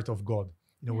a part of God.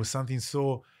 It was something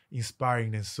so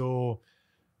inspiring and so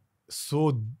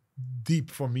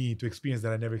deep for me to experience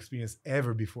that I never experienced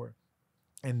ever before.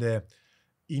 And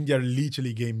India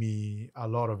literally gave me a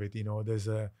lot of it. There's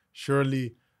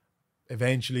surely,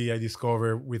 eventually I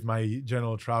discovered with my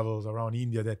general travels around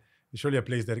India that it's surely a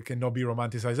place that cannot be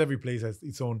romanticized. Every place has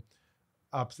its own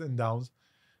ups and downs.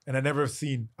 And I never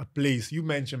seen a place, you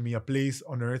mentioned me, a place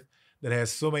on earth that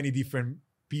has so many different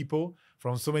people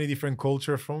from so many different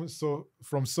cultures, from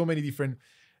so many different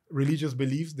religious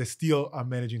beliefs that still are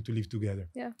managing to live together.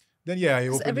 Then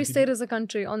every state is a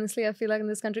country. Honestly, I feel like in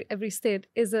this country, every state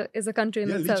is a country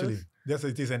in itself. Literally. That's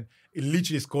what it is. And it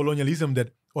literally is colonialism that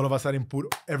all of a sudden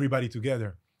put everybody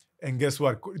together. And guess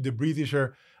what? The British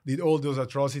did all those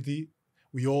atrocities.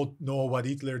 We all know what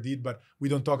Hitler did, but we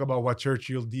don't talk about what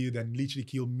Churchill did and literally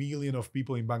killed millions of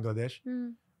people in Bangladesh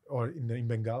or in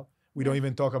Bengal. We don't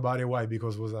even talk about it. Why?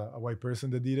 Because it was a white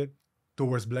person that did it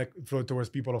towards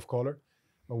people of color.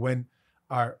 But when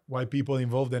are white people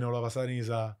involved, then all of a sudden it's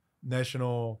a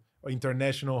national or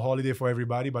international holiday for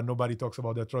everybody, but nobody talks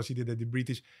about the atrocity that the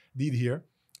British did here.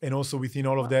 And also within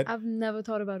all of that, I've never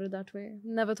thought about it that way.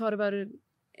 Never thought about it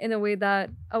in a way that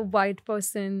a white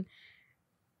person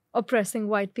oppressing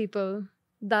white people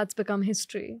that's become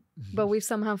history. But we've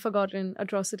somehow forgotten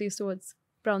atrocities towards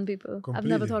brown people. I've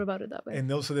never Completely. thought about it that way.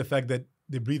 And also the fact that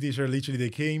the British are literally, they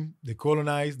came, they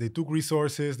colonized, they took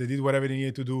resources, they did whatever they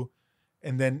needed to do.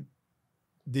 And then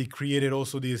they created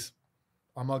also this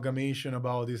amalgamation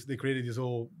about this. They created this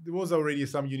whole, there was already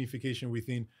some unification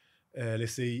within,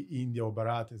 let's say, India or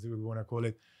Bharat, as we want to call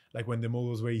it. Like when the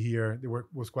Mughals were here,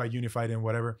 was quite unified and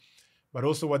whatever. But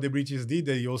also what the British did,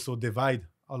 they also divide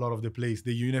a lot of the place.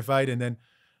 They unified and then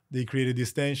they created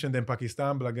this tension, then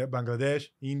Pakistan, Bangladesh,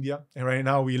 India. And right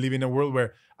now we live in a world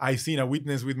where I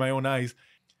witnessed with my own eyes,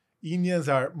 Indians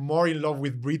are more in love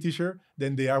with Britisher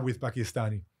than they are with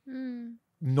Pakistani.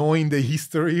 Knowing the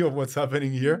history of what's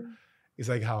happening here, it's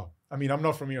like how? I mean, I'm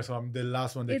not from here, so I'm the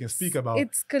last one that can speak about.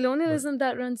 It's colonialism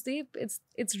that runs deep.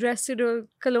 It's residual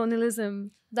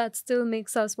colonialism that still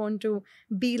makes us want to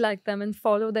be like them and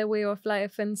follow their way of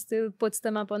life and still puts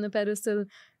them up on a pedestal,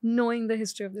 knowing the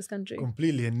history of this country.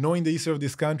 Completely. And knowing the history of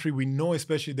this country, we know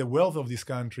especially the wealth of this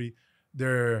country,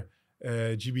 their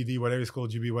GBD, whatever it's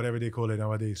called, GB, whatever they call it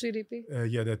nowadays. GDP.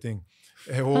 Yeah, that thing.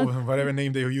 Or whatever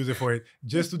name they use it for it.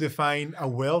 Just to define a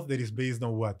wealth that is based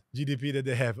on what? GDP that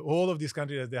they have. All of these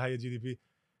countries that the higher GDP,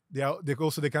 they're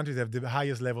also the countries that have the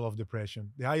highest level of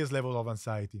depression, the highest level of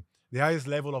anxiety, the highest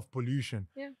level of pollution.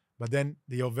 Yeah. But then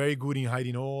they are very good in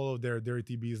hiding all of their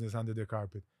dirty business under the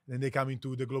carpet. Then they come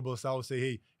into the global south, say,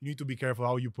 hey, you need to be careful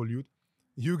how you pollute.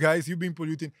 You guys, you've been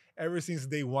polluting ever since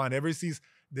day one, ever since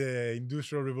the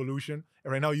Industrial Revolution.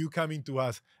 And right now you coming to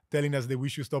us telling us that we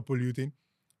should stop polluting.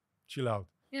 Chill out.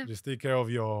 Yeah. Just take care of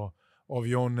your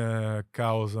own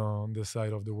cows on the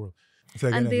side of the world.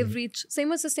 And they've reached, same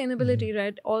with sustainability,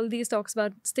 right? All these talks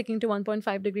about sticking to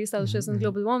 1.5 degrees Celsius and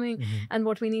global warming and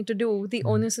what we need to do. The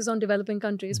onus is on developing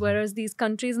countries, whereas these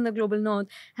countries in the global north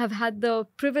have had the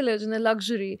privilege and the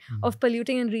luxury of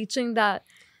polluting and reaching that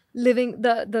living,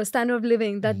 the standard of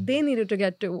living that they needed to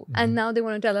get to. And now they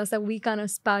want to tell us that we can't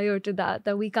aspire to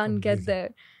that we can't get there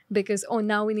because,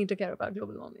 now we need to care about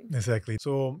global warming. Exactly.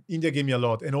 So India gave me a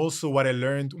lot. And also what I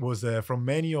learned was from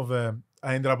many of,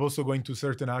 I ended up also going to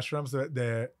certain ashrams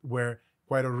that were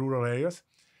quite rural areas.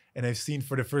 And I've seen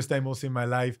for the first time also in my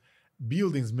life,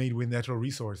 buildings made with natural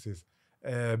resources,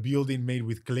 building made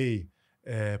with clay,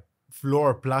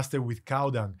 floor plastered with cow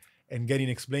dung, and getting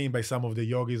explained by some of the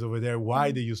yogis over there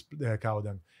why they use cow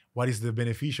dung, what is the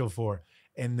beneficial for,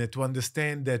 and to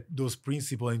understand that those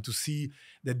principles and to see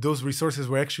that those resources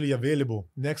were actually available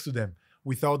next to them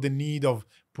without the need of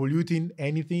polluting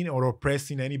anything or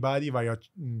oppressing anybody via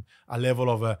a level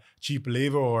of cheap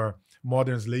labor or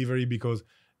modern slavery, because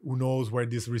who knows where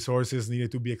these resources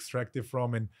needed to be extracted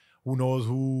from, and who knows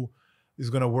who is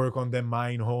going to work on them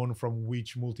mine home from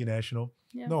which multinational.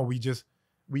 Yeah. No,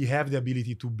 we have the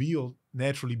ability to build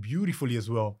naturally, beautifully as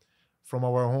well from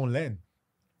our own land.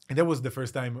 And that was the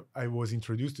first time I was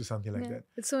introduced to something like that.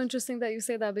 It's so interesting that you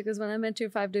say that, because when I met you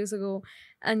 5 days ago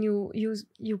and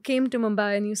you came to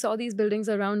Mumbai and you saw these buildings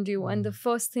around you, and the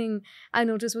first thing I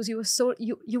noticed was you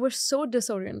were so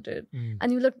disoriented.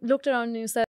 And you looked around and you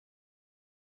said,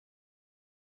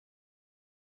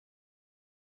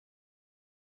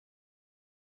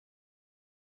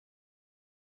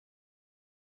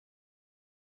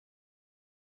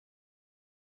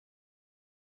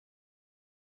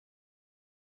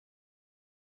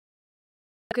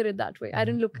 look at it that way. I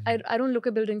don't look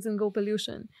at buildings and go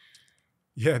pollution.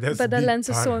 Yeah, but that lens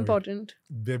is so important.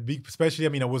 The big, especially, I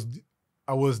mean,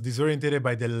 I was disoriented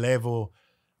by the level.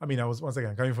 I mean, I was, once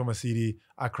again, coming from a city,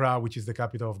 Accra, which is the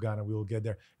capital of Ghana. We will get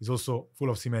there. It's also full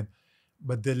of cement.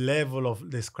 But the level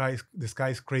of the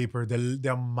skyscraper,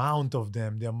 the amount of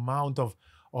them, the amount of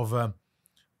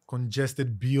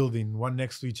congested building one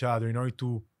next to each other in order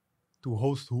to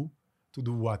host who? To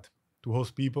do what? To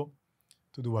host people?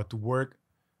 To do what? To work?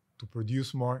 To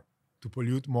produce more? To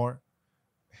pollute more?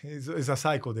 It's a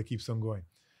cycle that keeps on going.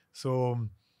 So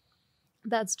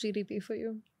that's GDP for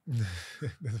you.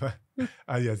 That's what,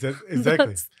 yes,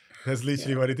 exactly. That's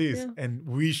literally what it is. Yeah. And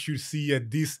we should see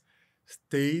at this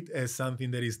state as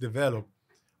something that is developed,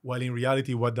 while in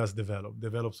reality, what does develop?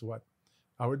 Develops what?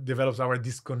 Develops our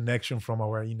disconnection from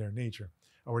our inner nature,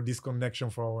 our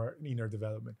disconnection from our inner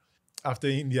development. After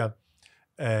India,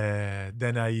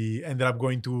 then I ended up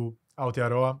going to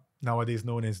Aotearoa, nowadays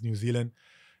known as New Zealand,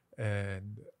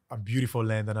 and a beautiful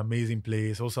land, an amazing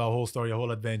place. Also a whole story, a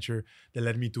whole adventure that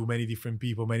led me to many different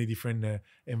people, many different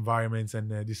environments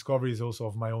and discoveries also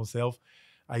of my own self.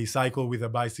 I cycled with a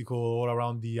bicycle all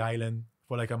around the island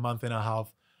for like a month and a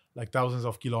half, like thousands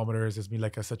of kilometers. It's been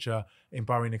like such a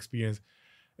empowering experience.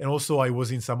 And also I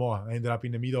was in Samoa. I ended up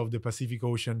in the middle of the Pacific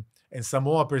Ocean. And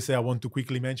Samoa per se, I want to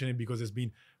quickly mention it because it's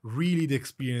been really the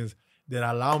experience that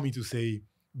allowed me to say,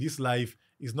 this life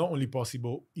is not only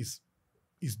possible, is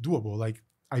doable. Like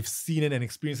I've seen it and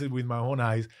experienced it with my own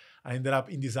eyes. I ended up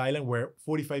in this island where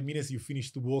 45 minutes you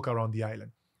finish to walk around the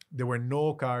island. There were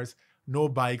no cars, no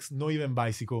bikes, no even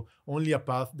bicycle, only a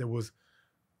path that was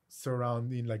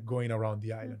surrounding, like going around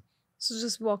the island. So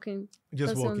just walking.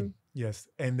 Just That's walking, only- yes.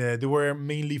 And there were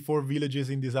mainly 4 villages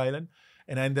in this island.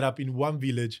 And I ended up in one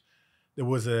village. There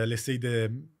was, let's say,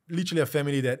 literally a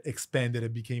family that expanded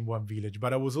and became one village.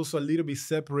 But I was also a little bit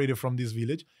separated from this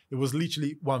village. It was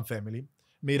literally one family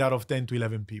made out of 10 to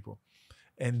 11 people.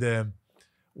 And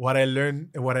what I learned,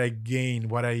 what I gained,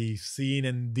 what I seen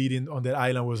and did on that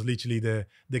island was literally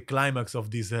the climax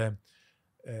of this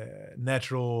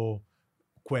natural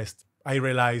quest. I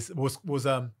realized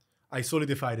I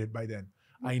solidified it by then.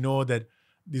 I know that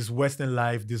this Western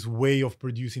life, this way of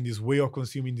producing, this way of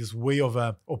consuming, this way of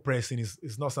oppressing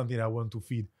is not something I want to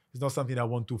feed. It's not something I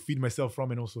want to feed myself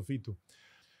from and also feed to.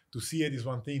 To see it is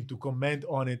one thing, to comment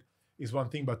on it is one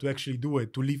thing, but to actually do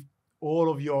it, to live all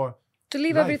of your To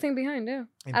leave life everything behind, yeah.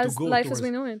 and As to go life as towards we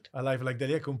know it. a life like that,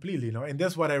 yeah, completely, you know. And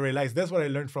that's what I realized. That's what I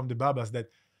learned from the Babas, that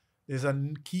there's a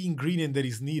key ingredient that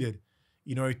is needed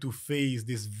in order to face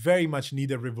this very much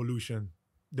needed revolution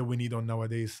that we need on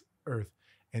nowadays Earth.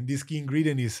 And this key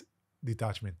ingredient is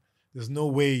detachment. There's no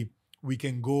way we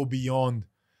can go beyond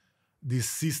this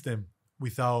system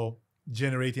without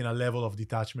generating a level of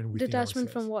detachment within Detachment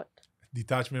ourselves. from what?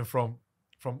 Detachment from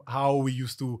how we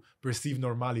used to perceive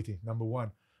normality. Number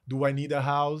one, do I need a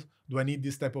house? Do I need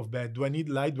this type of bed? Do I need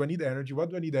light? Do I need energy? What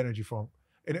do I need energy from?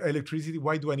 And electricity,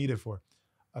 why do I need it for?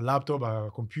 A laptop, a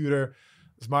computer,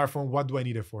 smartphone, what do I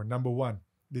need it for? Number one,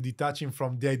 the detaching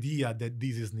from the idea that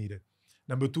this is needed.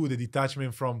 Number two, the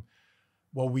detachment from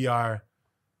what we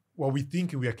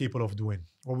think we are capable of doing,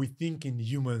 what we think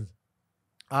humans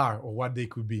are or what they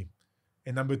could be.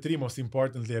 And number three, most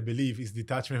importantly, I believe, is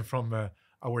detachment from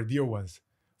our dear ones,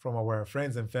 from our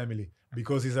friends and family,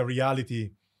 because it's a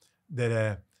reality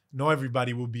that not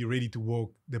everybody will be ready to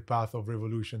walk the path of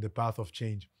revolution, the path of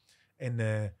change.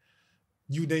 And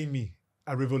you name me,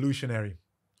 a revolutionary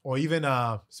or even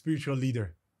a spiritual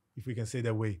leader, if we can say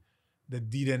that way, that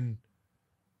didn't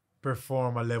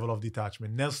perform a level of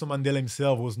detachment. Nelson Mandela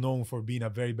himself was known for being a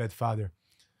very bad father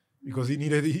because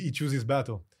he chose his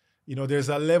battle. You know, there's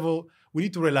a level we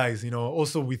need to realize, you know,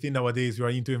 also within nowadays, we are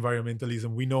into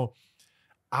environmentalism. We know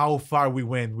how far we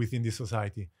went within this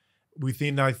society.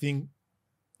 Within, I think,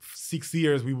 6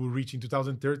 years, we will reach in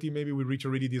 2030, maybe we reach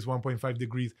already this 1.5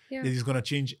 degrees that is going to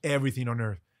change everything on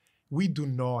Earth. We do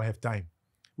not have time.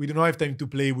 We do not have time to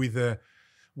play with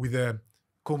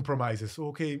compromises. So,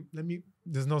 okay,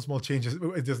 there's no small changes.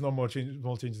 There's no more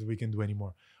small changes we can do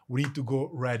anymore. We need to go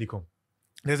radical.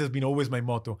 This has been always my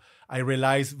motto. I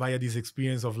realized via this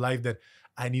experience of life that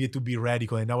I needed to be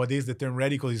radical. And nowadays, the term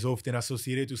radical is often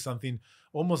associated to something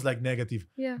almost like negative.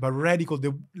 Yeah. But radical,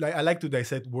 I like to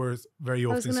dissect words very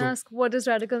often. I was going to ask, what does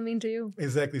radical mean to you?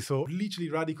 Exactly. So literally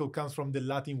radical comes from the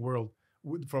Latin word,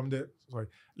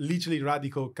 literally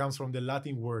radical comes from the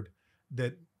Latin word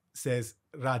that says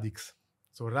radix.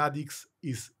 So radix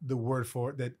is the word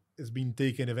for that has been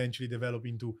taken, eventually developed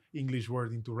into English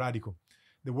word, into radical.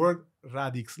 The word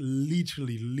radix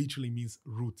literally means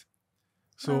root.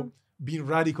 So being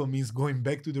radical means going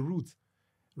back to the root,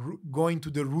 going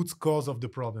to the root cause of the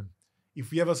problem.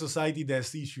 If we have a society that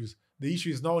has issues, the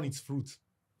issue is not on its fruits.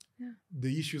 Yeah.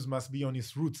 The issues must be on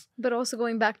its roots. But also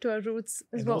going back to our roots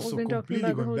is and what we've been talking about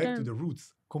the whole going back time. to the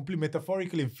roots, completely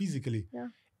metaphorically and physically. Yeah.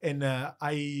 And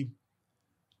I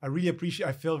really appreciate,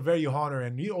 I felt very honored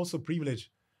and also privileged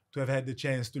to have had the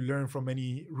chance to learn from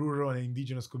many rural and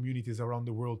indigenous communities around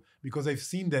the world, because I've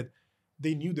seen that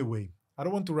they knew the way. I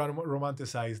don't want to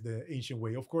romanticize the ancient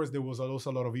way. Of course, there was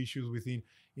also a lot of issues within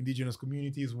indigenous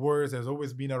communities. Wars has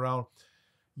always been around.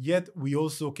 Yet we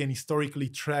also can historically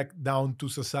track down to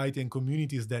society and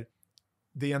communities that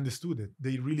they understood it.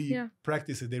 They really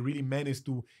practiced it. They really managed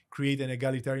to create an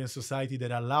egalitarian society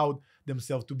that allowed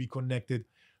themselves to be connected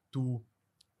to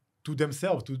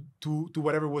themselves, to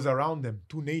whatever was around them,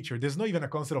 to nature. There's not even a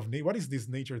concept of nature. What is this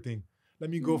nature thing? Let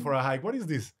me go for a hike. What is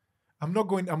this? I'm not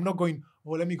going,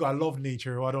 oh, let me go. I love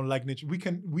nature, or I don't like nature.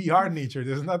 We are nature.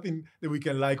 There's nothing that we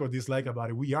can like or dislike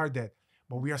about it. We are that.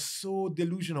 But we are so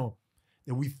delusional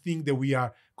that we think that we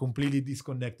are completely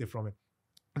disconnected from it.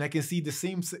 And I can see the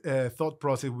same thought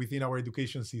process within our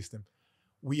education system.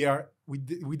 We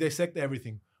dissect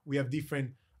everything. We have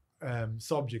different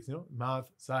subjects, math,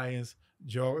 science,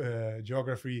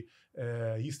 geography,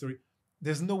 history.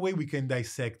 There's no way we can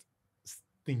dissect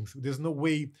things. There's no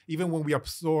way, even when we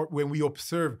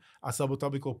observe a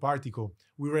subatomic particle,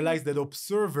 we realize that the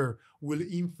observer will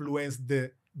influence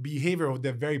the behavior of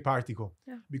that very particle,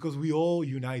 because we all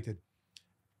united.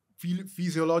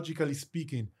 Physiologically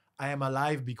speaking, I am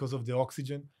alive because of the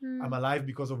oxygen. I'm alive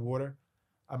because of water.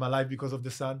 I'm alive because of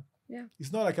the sun. Yeah.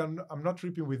 It's not like I'm not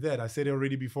tripping with that. I said it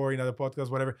already before in other podcasts,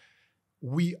 whatever.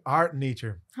 We are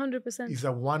nature. 100%. It's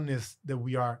a oneness that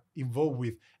we are involved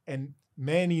with. And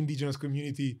many indigenous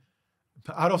community,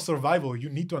 out of survival, you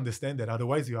need to understand that.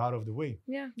 Otherwise, you're out of the way.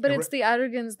 Yeah. But it's the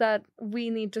arrogance that we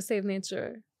need to save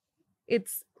nature.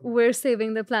 It's we're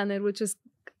saving the planet, which is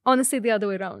honestly the other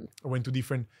way around. I went to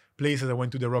different places. I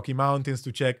went to the Rocky Mountains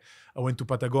to check. I went to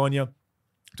Patagonia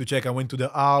to check. I went to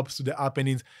the Alps, to the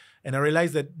Apennines. And I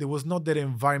realized that there was not that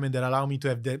environment that allowed me to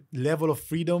have that level of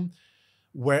freedom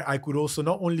where I could also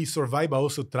not only survive, but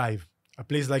also thrive. A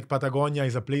place like Patagonia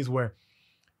is a place where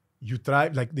you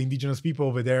thrive. Like the indigenous people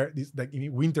over there,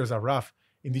 winters are rough.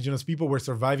 Indigenous people were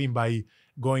surviving by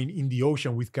going in the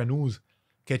ocean with canoes,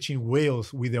 catching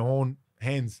whales with their own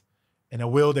hands, and a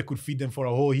whale that could feed them for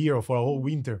a whole year or for a whole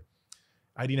winter.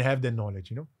 I didn't have that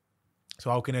knowledge,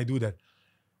 So how can I do that?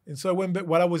 And so I went back,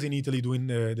 while I was in Italy doing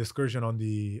the excursion on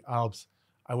the Alps,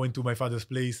 I went to my father's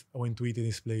place. I went to eat in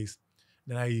his place.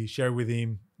 Then I shared with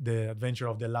him the adventure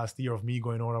of the last year of me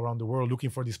going all around the world looking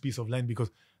for this piece of land because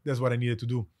that's what I needed to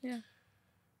do. Yeah.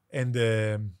 And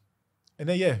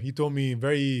then, he told me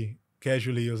very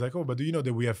casually, he was like, oh, but do you know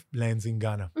that we have lands in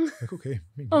Ghana? Like, okay.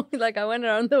 Like I went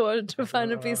around the world to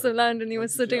find a piece of land and he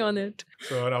was sitting on it.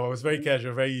 So no, I was very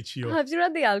casual, very chill. Have you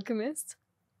read The Alchemist?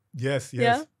 Yes.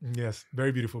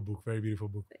 Very beautiful book.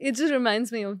 It just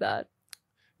reminds me of that.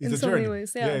 It's in so many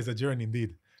ways. Yeah, it's a journey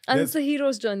indeed. And it's a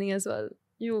hero's journey as well.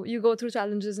 You go through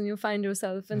challenges and you find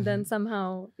yourself, and then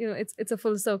somehow, it's a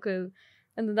full circle,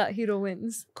 and then that hero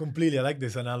wins. Completely. I like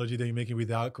this analogy that you're making with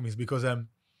The Alchemist, because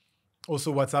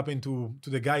also what's happened to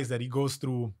the guy is that he goes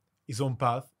through his own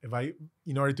path.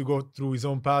 In order to go through his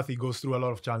own path, he goes through a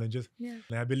lot of challenges. Yeah.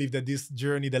 And I believe that this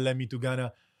journey that led me to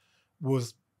Ghana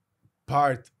was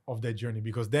part of that journey,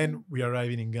 because then we are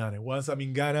arriving in Ghana. Once I'm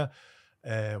in Ghana,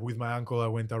 with my uncle, I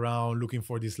went around looking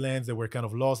for these lands that were kind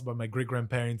of lost by my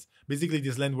great-grandparents. Basically,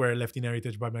 these lands were left in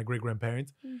heritage by my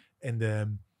great-grandparents.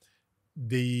 And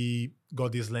they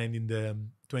got this land in the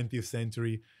 20th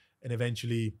century, and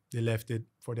eventually they left it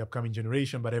for the upcoming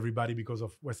generation. But everybody, because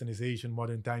of westernization,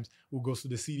 modern times, who goes to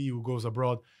the city, who goes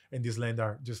abroad, and these land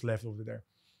are just left over there.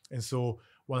 And so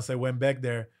once I went back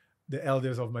there, the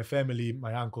elders of my family,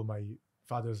 my uncle, my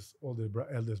father's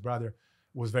eldest brother,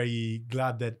 was very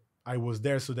glad that I was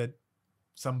there, so that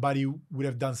somebody would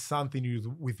have done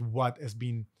something with what has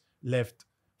been left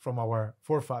from our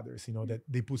forefathers, that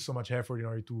they put so much effort in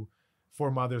order to,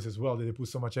 foremothers as well, that they put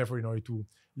so much effort in order to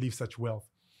leave such wealth.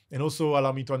 And also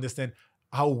allow me to understand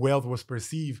how wealth was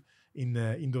perceived in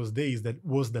those days. That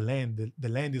was the land. The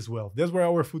land is wealth. That's where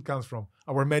our food comes from.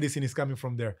 Our medicine is coming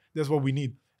from there. That's what we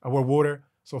need. Our water.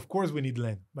 So of course we need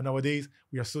land. But nowadays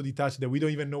we are so detached that we don't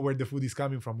even know where the food is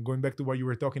coming from. Going back to what you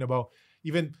were talking about,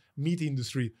 even meat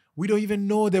industry, we don't even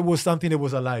know there was something that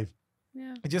was alive.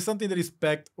 Yeah. It's just something that is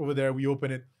packed over there. We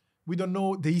open it. We don't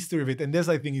know the history of it. And that's,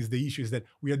 I think, is the issue, is that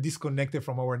we are disconnected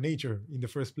from our nature in the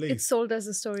first place. It's sold as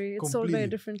a story. It's sold very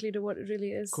differently to what it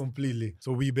really is. Completely.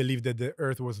 So we believe that the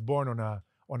earth was born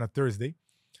on a Thursday,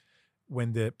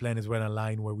 when the planets were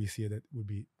aligned, where we see that would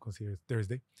be considered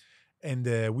Thursday.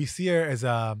 And we see her as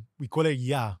we call her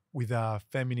Ya, with a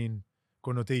feminine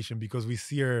connotation, because we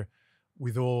see her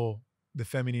with all the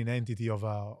feminine entity of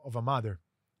a mother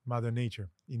nature,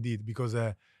 indeed, because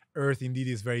earth indeed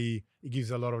is it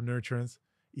gives a lot of nurturance,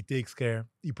 it takes care,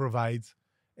 it provides,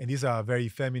 and these are very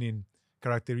feminine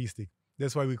characteristic.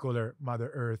 That's why we call her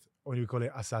Mother Earth, or we call her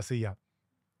Asaseya.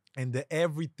 And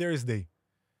every Thursday,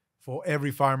 for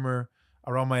every farmer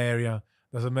around my area,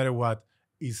 doesn't matter what,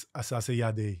 is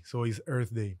Asaseya Day. So it's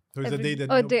Earth Day. So it's a day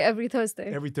that every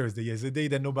Thursday. Every Thursday, yes. It's a day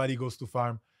that nobody goes to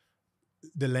farm.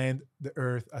 The land, the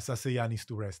earth, Asaseya needs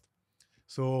to rest.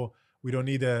 So we don't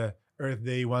need a Earth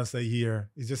Day once a year.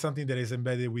 It's just something that is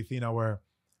embedded within our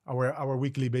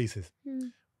weekly basis.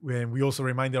 When we also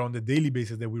remind that on the daily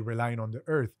basis that we're relying on the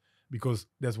earth, because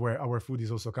that's where our food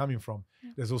is also coming from. Yeah.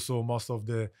 There's also most of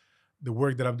the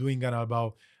work that I'm doing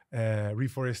about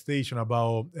reforestation,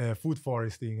 about food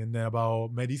foresting, and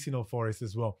about medicinal forests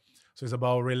as well. So it's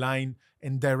about relying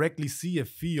and directly see and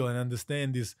feel and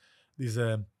understand this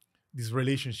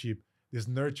relationship, this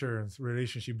nurturance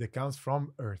relationship that comes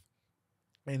from earth.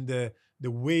 And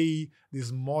the way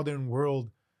this modern world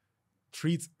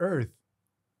treats earth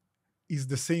is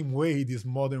the same way this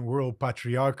modern world,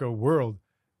 patriarchal world,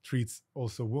 treats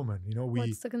also women.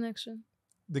 What's the connection?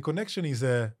 The connection is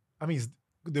it's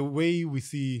the way we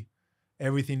see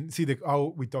everything. See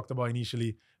how we talked about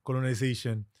initially,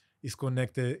 colonization is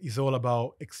connected, is all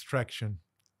about extraction.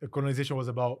 Colonization was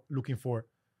about looking for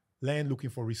land, looking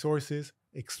for resources,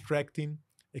 extracting,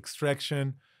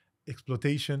 extraction,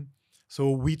 exploitation.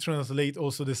 So we translate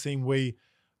also the same way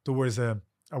towards our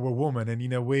woman, and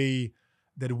in a way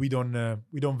that we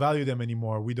don't value them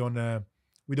anymore. We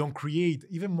don't create,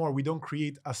 even more. We don't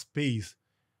create a space.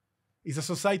 It's a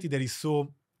society that is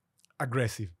so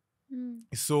aggressive, Mm.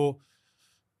 it's so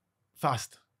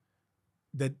fast,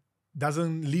 that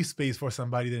doesn't leave space for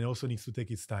somebody that also needs to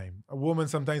take its time. A woman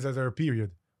sometimes has her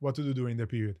period. What to do during the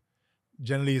period?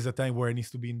 Generally, is a time where it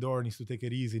needs to be indoor, needs to take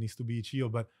it easy, needs to be chill.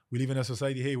 But we live in a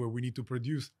society, hey, where we need to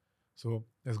produce. So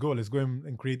let's go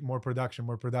and create more production,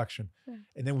 more production. Yeah.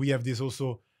 And then we have this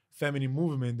also feminine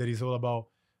movement that is all about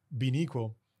being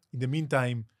equal. In the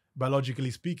meantime,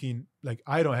 biologically speaking, like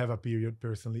I don't have a period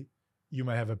personally, you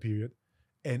might have a period,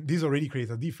 and this already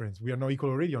creates a difference. We are not equal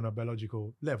already on a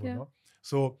biological level, Yeah. no?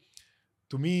 So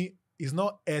to me, it's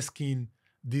not asking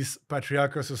this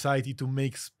patriarchal society to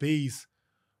make space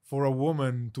for a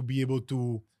woman to be able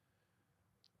to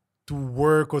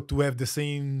work or to have the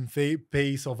same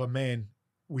pace of a man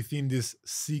within this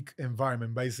sick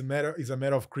environment. But it's a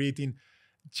matter of creating,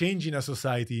 changing a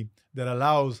society that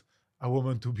allows a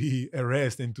woman to be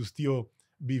erased and to still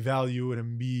be valued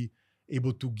and be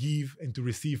able to give and to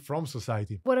receive from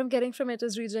society. What I'm getting from it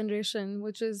is regeneration,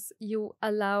 which is you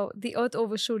allow the Earth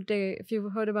Overshoot Day. If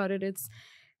you've heard about it, it's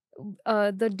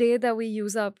the day that we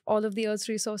use up all of the Earth's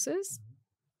resources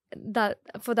that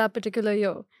for that particular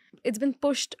year. It's been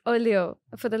pushed earlier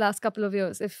for the last couple of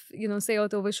years. If, say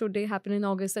Earth Overshoot Day happened in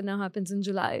August and now happens in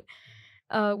July,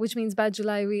 which means by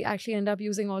July, we actually end up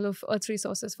using all of Earth's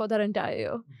resources for that entire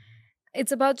year.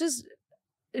 It's about just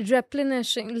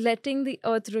replenishing, letting the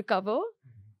Earth recover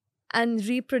and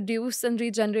reproduce and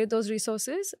regenerate those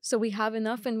resources so we have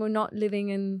enough and we're not living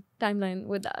in timeline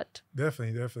with that.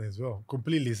 Definitely as well.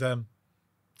 Completely.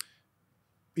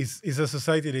 It's a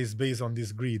society that is based on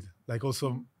this greed. Like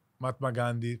also Mahatma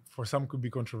Gandhi, for some could be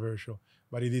controversial,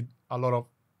 but he did a lot of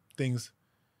things.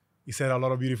 He said a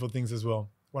lot of beautiful things as well.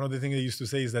 One of the things he used to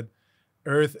say is that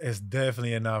Earth is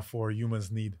definitely enough for humans'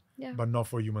 need, but not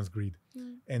for humans' greed.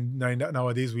 And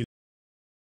nowadays we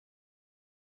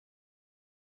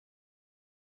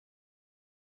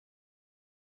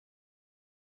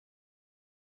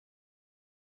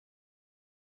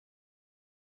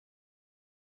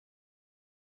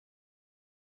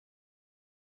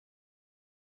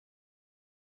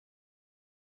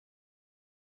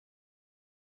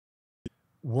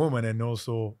women and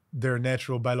also their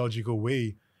natural biological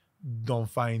way don't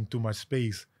find too much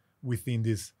space within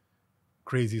this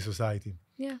crazy society.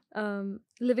 Yeah.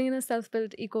 Living in a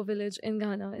self-built eco-village in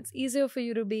Ghana, it's easier for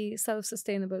you to be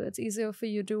self-sustainable. It's easier for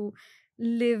you to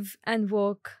live and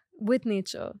work with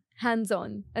nature,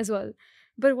 hands-on as well.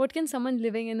 But what can someone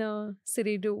living in a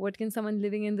city do? What can someone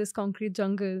living in this concrete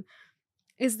jungle?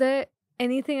 Is there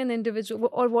anything an individual,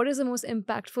 or what is the most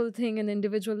impactful thing an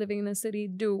individual living in a city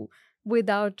do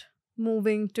without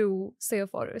moving to, say, a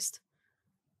forest?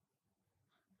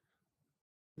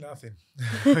 Nothing.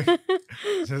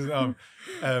 Just,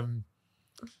 I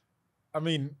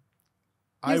mean,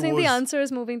 You think the answer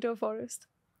is moving to a forest?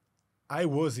 I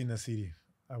was in a city.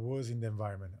 I was in the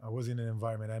environment. I was in an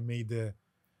environment.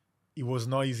 It was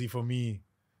not easy for me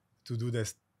to do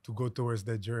this, to go towards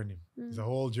that journey. It's a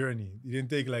whole journey. It didn't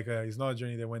take it's not a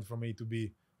journey that went from A to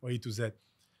B or A to Z. It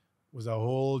was a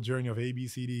whole journey of A, B,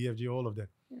 C, D, E, F, G, all of that.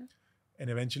 Yeah. And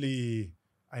eventually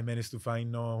I managed to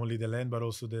find not only the land, but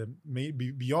also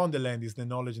beyond the land is the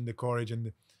knowledge and the courage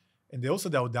and also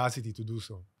the audacity to do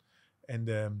so. And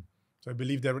so I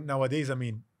believe that nowadays,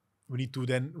 we need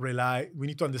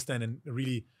to understand and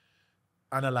really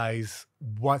analyze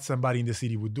what somebody in the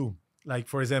city would do. Like,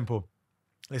 for example,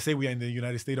 let's say we are in the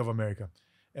United States of America.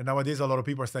 And nowadays, a lot of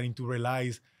people are starting to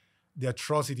realize the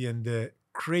atrocity and the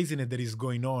craziness that is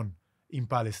going on in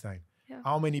Palestine. Yeah.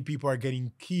 How many people are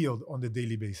getting killed on the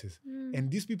daily basis. And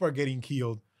these people are getting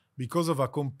killed because of a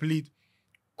complete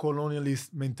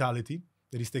colonialist mentality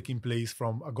that is taking place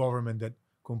from a government that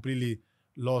completely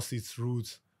lost its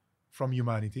roots from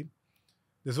humanity.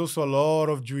 There's also a lot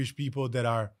of Jewish people that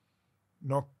are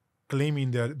not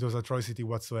claiming those atrocities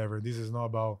whatsoever. This is not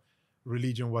about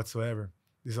religion whatsoever.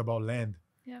 This is about land.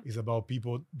 Yeah. It's about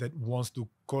people that wants to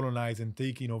colonize and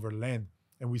taking over land.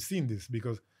 And we've seen this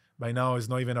because by now it's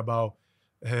not even about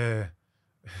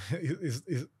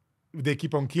they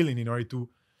keep on killing in order to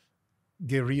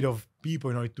get rid of people,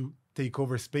 in order to take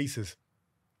over spaces.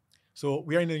 So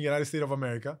we are in the United States of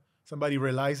America. Somebody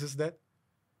realizes that,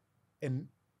 and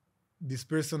this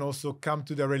person also come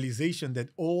to the realization that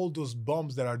all those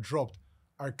bombs that are dropped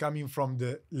are coming from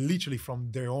literally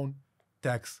from their own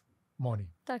tax money.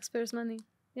 Taxpayers' money.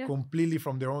 Yeah. Completely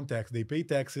from their own tax. They pay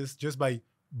taxes just by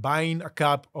buying a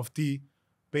cup of tea,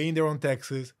 paying their own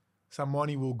taxes. Some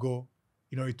money will go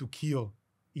in order to kill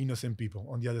innocent people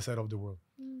on the other side of the world.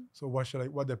 So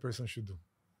what that person should do?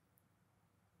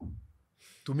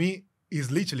 To me, is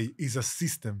a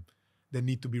system that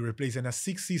need to be replaced, and a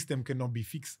sick system cannot be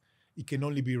fixed. It can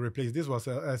only be replaced. This was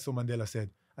as Mandela said.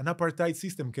 An apartheid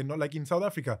system cannot, like in South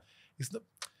Africa,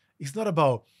 it's not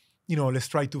about, let's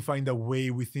try to find a way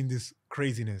within this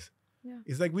craziness. Yeah.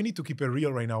 It's like we need to keep it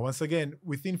real right now. Once again,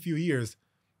 within a few years,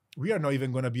 we are not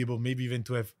even going to be able, maybe even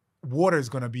to have water is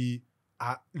going to be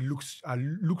a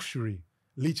luxury,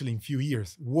 literally in a few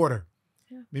years. Water,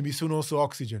 maybe soon also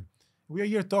oxygen. We are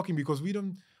here talking because we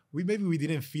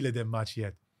didn't feel it that much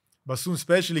yet, but soon,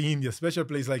 especially India, special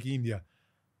place like India,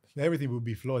 everything will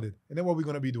be flooded. And then what we're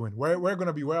going to be doing? Where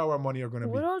our money are going to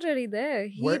be? We're already there.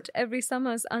 Heat every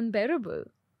summer is unbearable.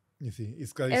 You see,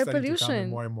 it's air starting pollution. to come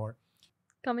more and more.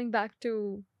 Coming back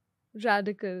to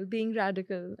being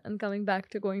radical and coming back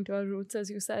to going to our roots, as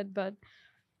you said, but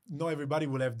not everybody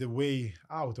will have the way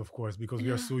out, of course, because we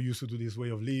are so used to this way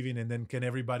of living. And then can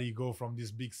everybody go from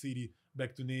this big city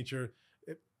back to nature?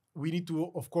 We need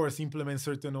to, of course, implement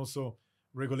certain also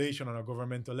regulation on a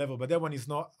governmental level, but that one is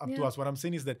not up to us. What I'm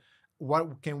saying is that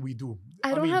what can we do?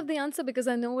 I don't have the answer because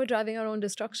I know we're driving our own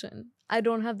destruction. I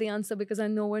don't have the answer because I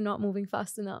know we're not moving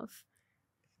fast enough.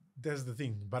 That's the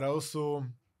thing. But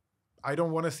I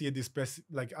don't want to see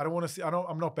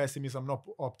I'm not pessimist, I'm not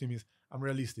optimist, I'm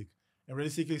realistic. And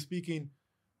realistically speaking,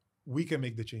 we can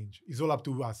make the change. It's all up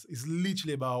to us. It's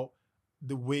literally about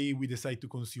the way we decide to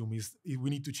consume. We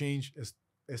need to change,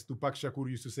 as Tupac Shakur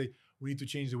used to say, we need to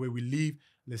change the way we live.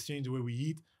 Let's change the way we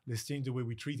eat. Let's change the way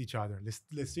we treat each other.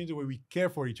 Let's change the way we care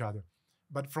for each other.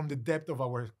 But from the depth of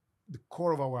the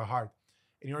core of our heart.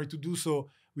 And in order to do so,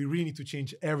 we really need to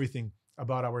change everything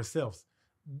about ourselves.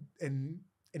 And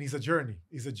it's a journey.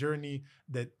 It's a journey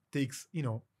that takes,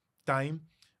 time.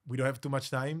 We don't have too much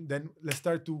time. Then let's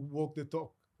start to walk the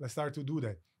talk. Let's start to do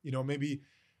that. Maybe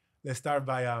let's start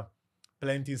by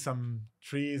planting some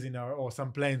trees or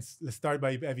some plants. Let's start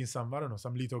by having some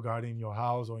little garden in your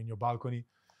house or in your balcony.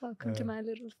 Welcome to my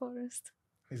little forest.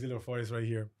 This little forest right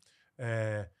here.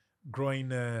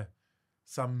 Growing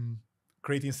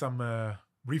creating some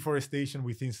reforestation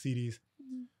within cities.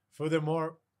 Mm-hmm.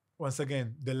 Furthermore, once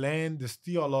again, the land, there's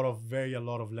still a lot of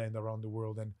land around the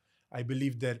world. And I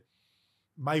believe that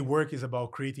my work is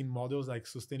about creating models, like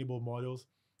sustainable models,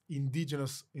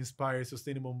 indigenous inspired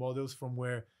sustainable models from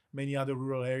where many other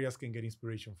rural areas can get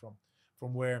inspiration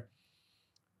from where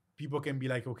people can be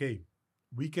like, okay,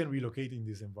 we can relocate in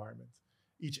these environments.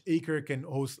 Each acre can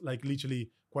host like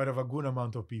literally quite a good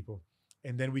amount of people.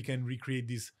 And then we can recreate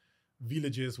these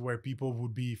villages where people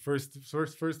would be first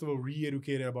of all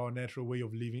re-educated about a natural way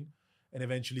of living and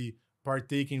eventually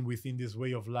partaking within this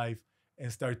way of life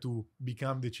and start to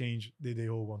become the change that they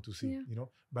all want to see.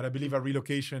 But I believe a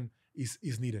relocation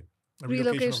is needed. A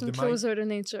relocation closer to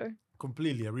nature.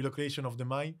 Completely. A relocation of the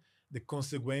mind. The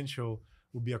consequential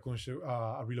would be a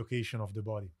relocation of the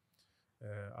body.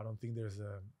 I don't think there's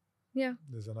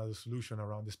another solution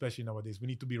around, especially nowadays. We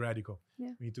need to be radical.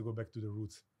 We need to go back to the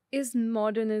roots. Is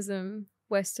modernism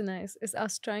westernized? Is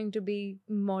us trying to be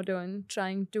modern,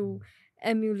 trying to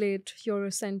emulate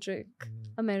Eurocentric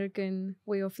American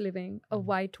way of living, a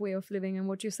white way of living? And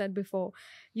what you said before,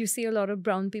 you see a lot of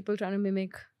brown people trying to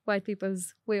mimic white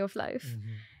people's way of life.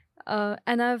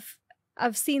 And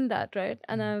I've seen that, right?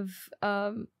 And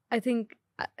I think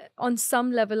on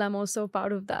some level, I'm also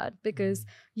part of that because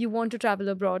you want to travel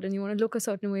abroad and you want to look a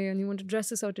certain way and you want to dress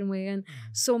a certain way. And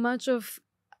so much of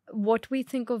what we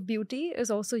think of beauty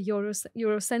is also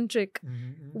Eurocentric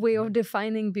way of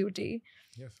defining beauty.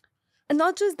 Yes. And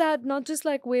not just that, not just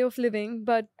like way of living,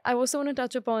 but I also want to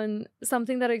touch upon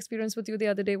something that I experienced with you the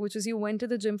other day, which is you went to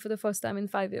the gym for the first time in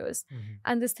 5 years.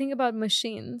 And this thing about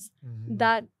machines,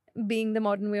 that being the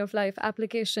modern way of life,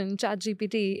 application,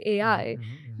 ChatGPT, AI,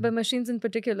 but machines in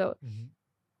particular,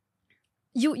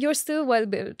 you're still well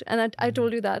built. And I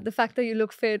told you that, the fact that you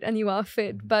look fit and you are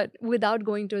fit, but without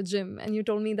going to a gym. And you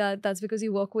told me that that's because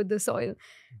you work with the soil.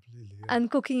 And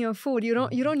cooking your food, you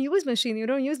don't use machine, you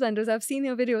don't use blenders. I've seen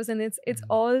your videos and it's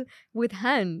all with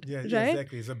hand. Yeah, right?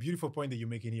 Exactly. It's a beautiful point that you're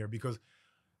making here because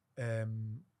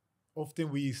often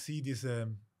we see this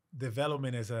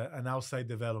development as an outside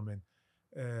development.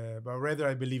 But rather,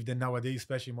 I believe that nowadays,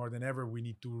 especially more than ever, we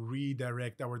need to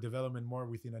redirect our development more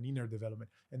within an inner development.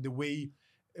 And the way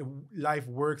life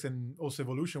works and also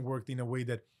evolution worked in a way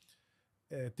that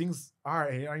things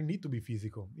are need to be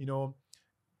physical.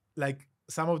 Like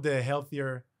some of the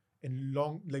healthier and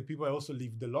long, like people also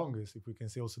live the longest, if we can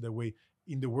say also the way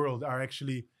in the world, are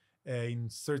actually in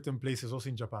certain places, also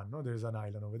in Japan. No, there's an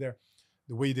island over there.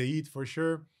 The way they eat, for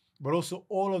sure, but also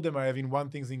all of them are having one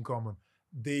thing in common: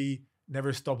 they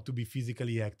never stop to be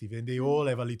physically active, and they all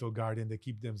have a little garden that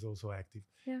keep them also active.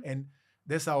 Yeah. And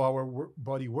that's how our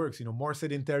body works. More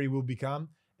sedentary we'll become,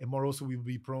 and more also we'll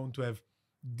be prone to have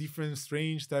different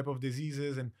strange type of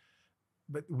diseases.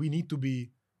 But we need to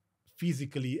be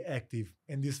physically active,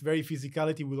 and this very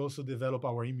physicality will also develop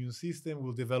our immune system,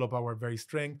 will develop our very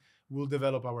strength, will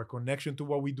develop our connection to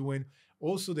what we're doing.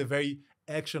 Also the very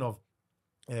action of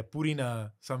putting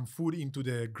some food into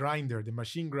the grinder, the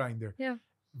machine grinder, Yeah.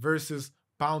 versus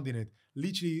pounding it.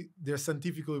 Literally, there's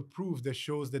scientific proof that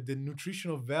shows that the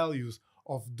nutritional values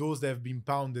of those that have been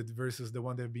pounded versus the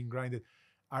one that have been grinded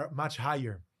are much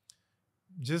higher.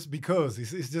 Just because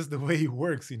it's just the way it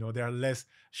works. They are less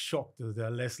shocked, they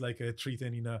are less like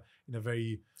treated in a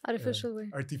very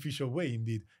artificial way.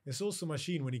 Indeed, it's also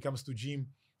machine when it comes to gym.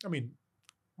 I mean,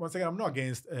 once again, I'm not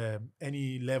against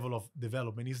any level of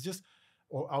development. It's just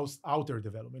or outer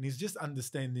development. It's just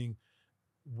understanding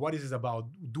what is it about.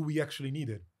 Do we actually need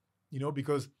it?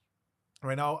 Because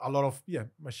right now a lot of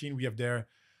machine we have there.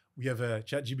 We have a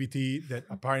ChatGPT that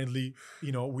apparently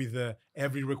with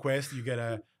every request you get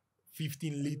a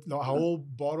 15 liter, a whole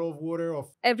bottle of water of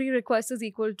every request is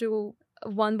equal to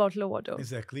 1 bottle of water.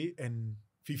 Exactly, and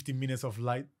 15 minutes of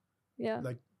light. Yeah.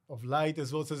 Like of light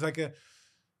as well. So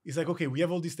it's like okay, we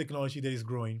have all this technology that is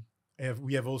growing.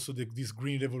 We have also this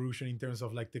green revolution in terms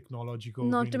of like technological.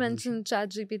 Not to mention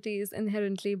ChatGPT is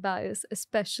inherently biased,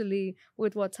 especially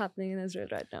with what's happening in Israel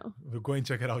right now. We'll go and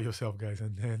check it out yourself, guys,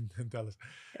 and tell us.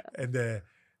 Yeah. And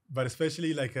but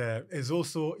especially like as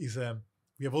also is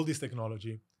we have all this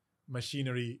technology,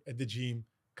 machinery at the gym,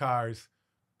 cars,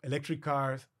 electric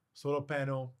cars, solar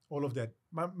panel, all of that.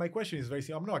 My question is very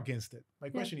simple. I'm not against it. My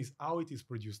question is how it is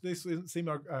produced. This is same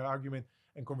argument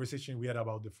and conversation we had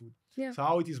about the food. Yeah. So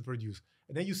how it is produced.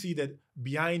 And then you see that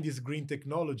behind this green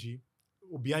technology,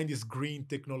 or behind this green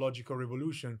technological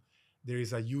revolution, there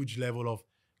is a huge level of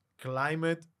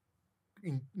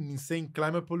insane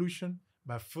climate pollution,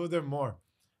 but furthermore,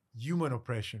 human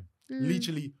oppression.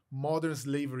 Literally modern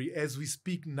slavery as we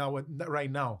speak now,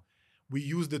 right now. We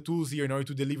use the tools here in order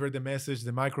to deliver the message,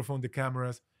 the microphone, the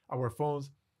cameras, our phones.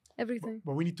 Everything.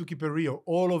 But we need to keep it real.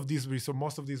 All of these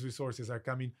most of these resources are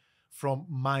coming from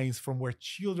mines, from where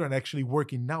children are actually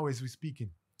working now as we're speaking.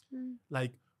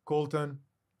 Like coltan,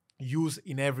 used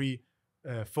in every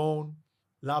phone,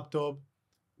 laptop.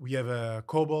 We have a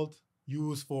cobalt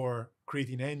used for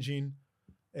creating engine,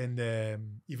 and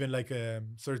even like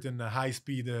certain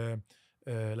high-speed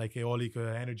like aeolic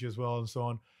energy as well, and so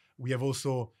on. We have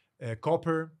also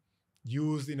copper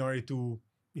used in order to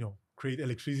create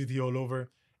electricity all over.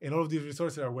 And all of these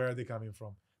resources are where are they coming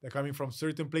from? They're coming from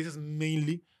certain places.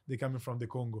 Mainly, they're coming from the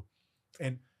Congo.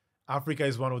 And Africa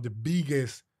is one of the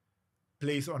biggest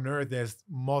place on earth that has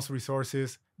most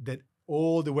resources that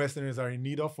all the Westerners are in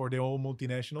need of for their own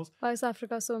multinationals. Why is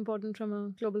Africa so important from a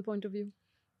global point of view?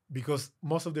 Because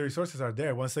most of the resources are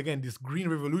there. Once again, this green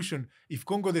revolution, if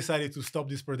Congo decided to stop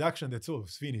this production, that's all,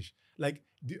 it's finished. Like,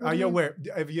 are you aware?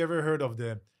 Have you ever heard of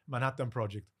the Manhattan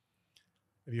Project?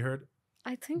 Have you heard?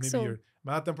 I think so.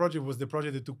 Manhattan Project was the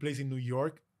project that took place in New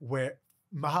York, where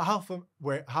half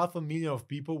a million of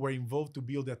people were involved to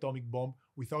build the atomic bomb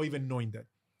without even knowing that.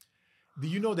 Do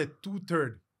you know that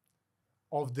 2/3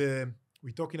 of the,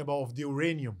 we're talking about of the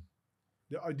uranium,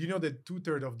 do you know that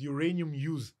 2/3 of the uranium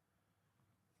used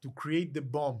to create the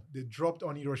bomb that dropped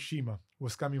on Hiroshima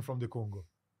was coming from the Congo?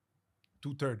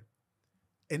 2/3.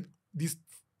 And these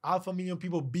 500,000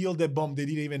 people built the bomb they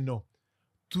didn't even know.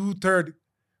 2/3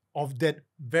 of that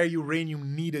very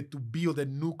uranium needed to build a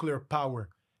nuclear power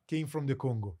came from the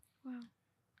Congo. Wow.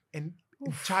 And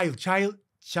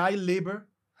child labor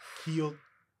killed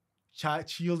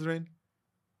children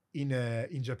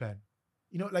in Japan.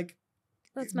 Like,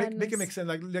 that's make it make sense.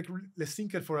 Like let's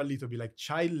think it for a little bit. Like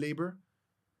child labor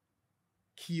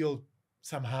killed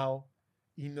somehow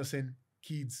innocent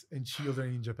kids and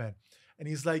children in Japan. And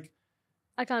it's like,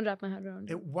 I can't wrap my head around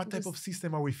it. What type of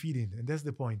system are we feeding? And that's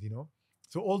the point,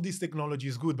 So all this technology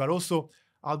is good, but also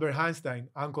Albert Einstein,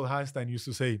 Uncle Einstein used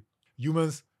to say,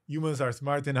 humans are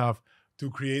smart enough to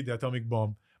create the atomic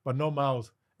bomb, but no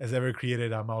mouse has ever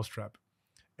created a mousetrap.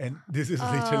 And this is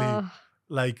literally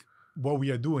like what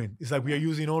we are doing. It's like we are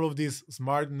using all of this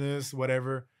smartness,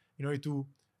 whatever, in order to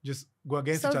just go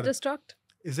against each other. Self-destruct.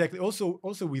 Exactly.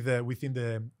 Also within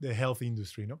the health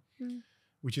industry,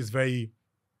 which is very,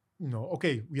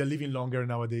 okay, we are living longer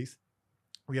nowadays.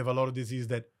 We have a lot of disease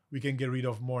that we can get rid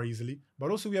of more easily,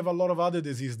 but also we have a lot of other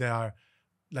disease that are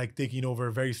like taking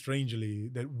over very strangely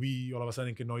that we all of a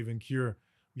sudden cannot even cure.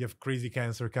 We have crazy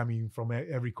cancer coming from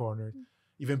every corner.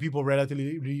 Even people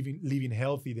relatively living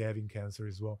healthy, they're having cancer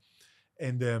as well.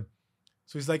 And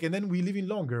so it's like, and then we living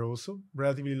longer also,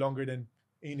 relatively longer than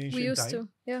in We ancient used times. to.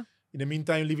 Yeah. In the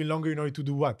meantime, living longer in order to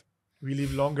do what? We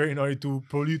live longer in order to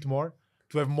pollute more,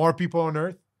 to have more people on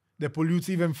Earth that pollutes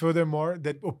even furthermore,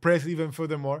 that oppress even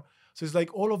furthermore. So it's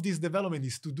like all of this development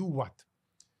is to do what?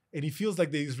 And it feels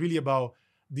like it's really about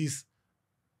this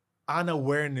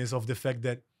unawareness of the fact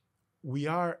that we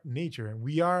are nature and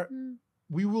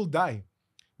we will die,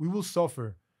 we will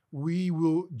suffer, we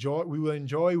will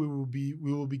enjoy, we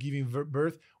will be giving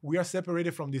birth. We are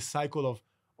separated from this cycle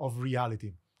of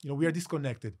reality. We are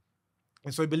disconnected.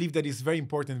 And so I believe that it's very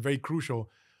important, very crucial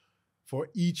for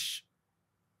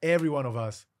every one of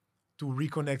us to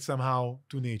reconnect somehow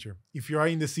to nature. If you are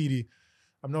in the city,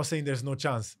 I'm not saying there's no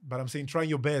chance, but I'm saying try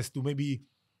your best to maybe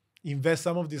invest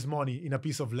some of this money in a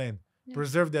piece of land,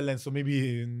 preserve the land. So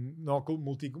maybe no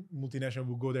multinational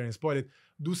will go there and spoil it.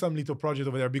 Do some little project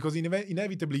over there, because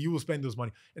inevitably you will spend those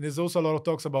money. And there's also a lot of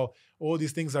talks about all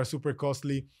these things are super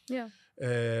costly.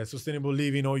 Sustainable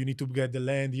living, you need to get the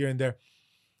land here and there.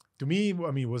 To me, I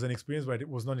mean, it was an experience, but it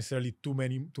was not necessarily too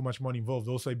much money involved.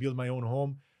 Also, I built my own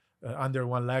home under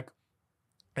 1 lakh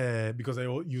because I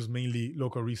use mainly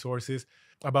local resources.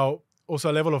 About also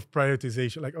a level of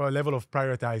prioritization, like a level of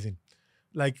prioritizing.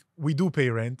 Like we do pay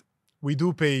rent, we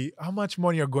do pay. How much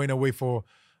money are going away for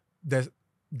the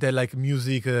like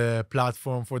music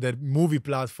platform, for that movie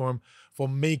platform, for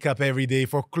makeup every day,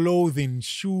 for clothing,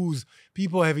 shoes?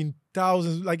 People having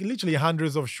thousands, like literally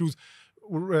hundreds of shoes.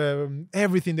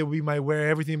 Everything that we might wear,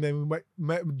 everything that we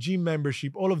might, gym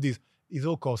membership, all of this is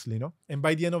all costly, no? And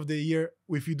by the end of the year,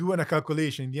 if you do a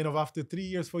calculation, the end of after 3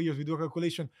 years, 4 years, we do a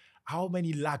calculation, how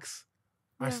many lakhs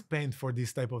are spent for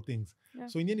these type of things.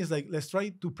 So in the end, it's like, let's try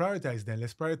to prioritize then.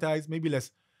 Let's prioritize, maybe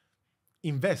let's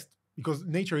invest, because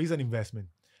nature is an investment.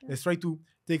 Let's try to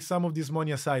take some of this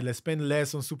money aside. Let's spend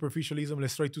less on superficialism.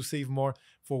 Let's try to save more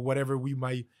for whatever we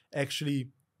might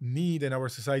actually need, and our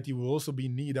society will also be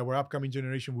in need, our upcoming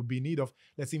generation will be in need of.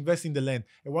 Let's invest in the land.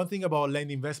 And one thing about land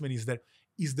investment is that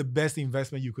it's the best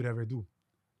investment you could ever do,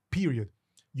 period.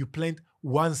 You plant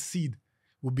one seed,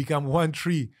 will become one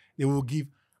tree. They will give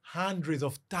hundreds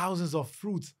of thousands of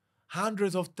fruits,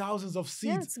 hundreds of thousands of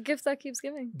seeds. Yeah, it's a gift that keeps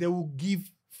giving. They will give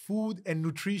food and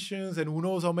nutrition and who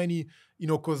knows how many,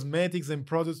 cosmetics and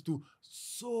products to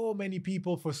so many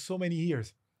people for so many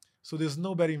years. So there's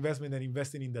no better investment than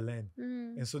investing in the land.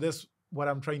 And so that's what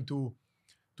I'm trying to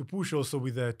push also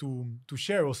with to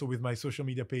share also with my social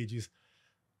media pages,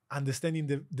 understanding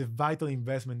the vital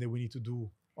investment that we need to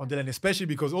do on the land, especially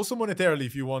because also monetarily,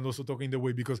 if you want, also talking the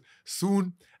way, because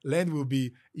soon land will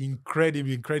be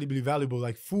incredibly valuable,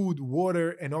 like food,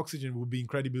 water, and oxygen will be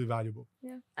incredibly valuable.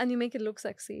 Yeah. And you make it look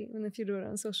sexy. And if you do it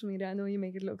on social media, I know you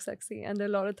make it look sexy. And there are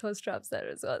a lot of thirst traps there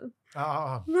as well.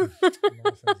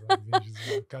 Nonsense.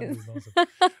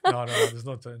 No, there's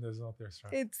no thirst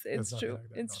trap. It's true.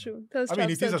 Like it's no. true. Thirst I mean,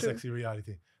 traps it is are a true. sexy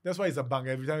reality. That's why it's a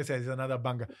banga. Every time I say it's another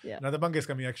banga. Yeah. Another banga is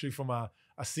coming actually from a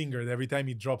singer. Every time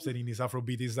he drops it in his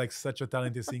Afrobeat, he's like such a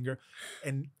talented singer.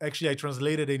 And actually, I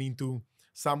translated it into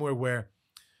somewhere where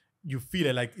you feel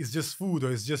it like it's just food,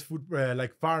 or it's just food,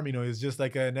 like farming, or it's just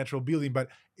like a natural building, but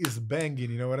it's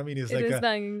banging. You know what I mean? It's like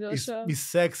banging, Joshua. It's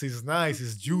sexy, it's nice,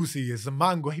 it's juicy, it's a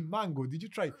mango. Hey, mango! Did you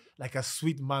try like a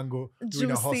sweet mango during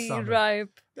a hot Juicy, summer?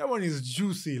 ripe. That one is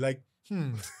juicy, like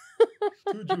too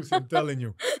juicy. I'm telling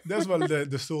you, that's what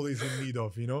the soul is in need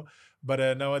of,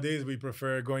 But nowadays we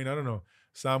prefer going, I don't know,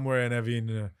 somewhere and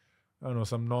having,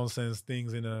 some nonsense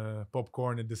things in a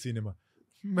popcorn at the cinema.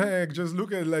 Man, just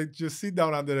look at just sit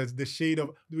down under the shade of,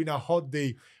 during a hot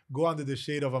day, go under the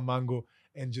shade of a mango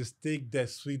and just take that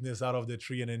sweetness out of the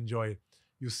tree and enjoy it.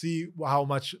 You see how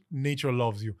much nature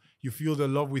loves you. You feel the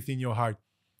love within your heart,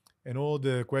 and all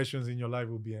the questions in your life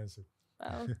will be answered.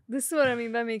 Wow. This is what I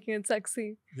mean by making it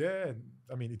sexy. Yeah,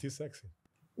 I mean, it is sexy.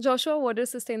 Joshua, what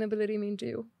does sustainability mean to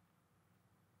you?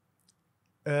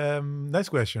 Nice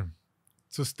question.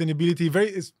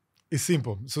 Sustainability is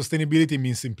simple. Sustainability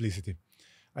means simplicity.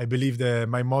 I believe that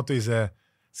my motto is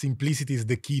simplicity is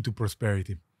the key to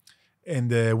prosperity.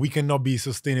 And we cannot be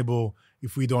sustainable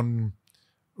if we don't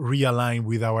realign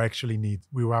with our actual needs.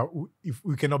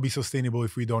 We cannot be sustainable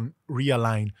if we don't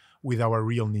realign with our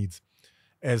real needs.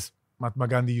 As Mahatma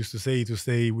Gandhi used to say, to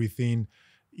stay within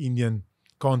Indian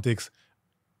context,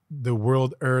 the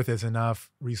world earth has enough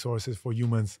resources for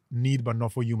humans' need, but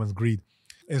not for humans' greed.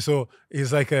 And so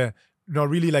it's like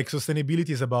really like sustainability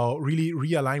is about really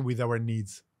realign with our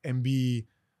needs and be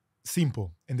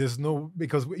simple. And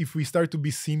because if we start to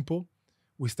be simple,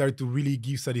 we start to really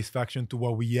give satisfaction to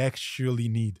what we actually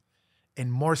need.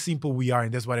 And more simple we are,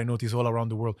 and that's what I notice all around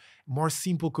the world, more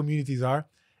simple communities are,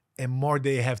 and more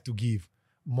they have to give,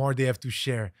 more they have to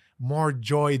share, more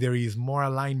joy there is, more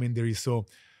alignment there is. So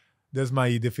that's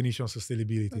my definition of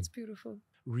sustainability. That's beautiful.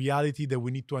 Reality that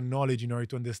we need to acknowledge in order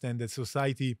to understand that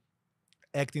society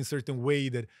act in certain way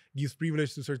that gives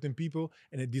privilege to certain people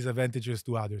and it disadvantages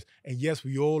to others. And yes,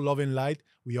 we all love and light.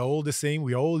 We are all the same.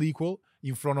 We are all equal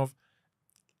in front of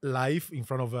life, in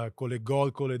front of call it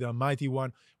God, call it the Almighty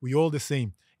One. We all the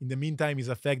same. In the meantime, it's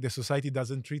a fact that society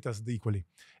doesn't treat us equally.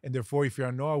 And therefore, if you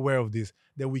are not aware of this,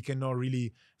 then we cannot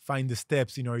really find the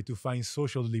steps in order to find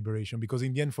social liberation. Because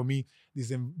in the end, for me,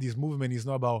 this movement is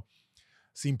not about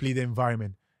simply the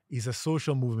environment. It's a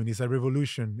social movement. It's a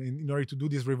revolution. In order to do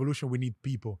this revolution, we need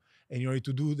people. And in order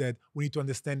to do that, we need to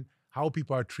understand how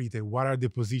people are treated, what are the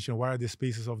positions, what are the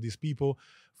spaces of these people,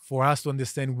 for us to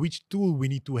understand which tool we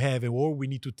need to have and what we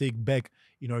need to take back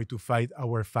in order to fight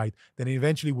our fight. Then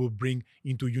eventually will bring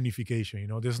into unification.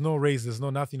 There's no race, there's no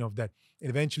nothing of that. And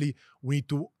eventually, we need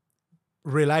to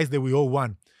realize that we all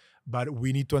one. But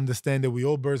we need to understand that we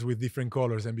all birds with different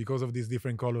colors. And because of these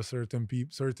different colors,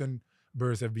 certain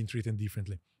birds have been treated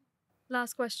differently.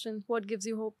 Last question. What gives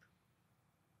you hope?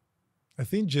 I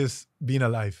think just being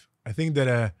alive. I think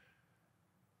that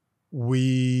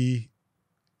we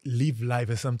live life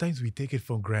and sometimes we take it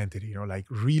for granted, like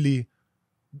really,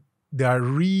 there are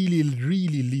really,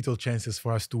 really little chances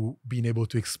for us to being able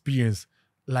to experience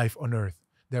life on earth.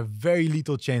 There are very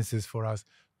little chances for us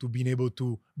to being able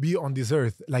to be on this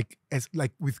earth, like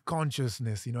with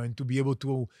consciousness, and to be able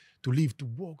to live, to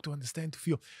walk, to understand, to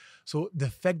feel. So the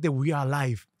fact that we are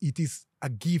alive, it is a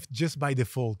gift just by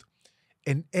default.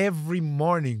 And every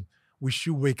morning we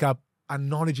should wake up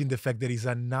acknowledging the fact that it's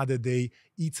another day,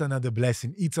 it's another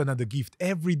blessing, it's another gift.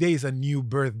 Every day is a new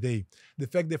birthday. The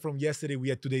fact that from yesterday we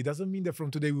had today doesn't mean that from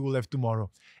today we will have tomorrow.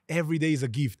 Every day is a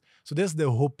gift. So that's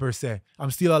the hope per se.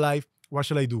 I'm still alive. What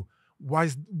shall I do?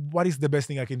 What is the best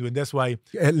thing I can do? And that's why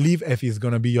live as if it's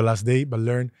going to be your last day, but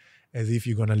learn as if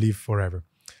you're going to live forever.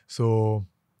 So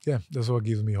yeah, that's what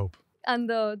gives me hope. And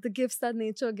the gifts that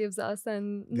nature gives us,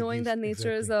 and knowing that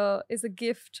nature is a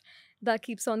gift that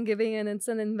keeps on giving, and it's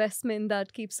an investment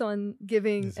that keeps on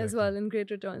giving as well in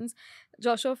great returns.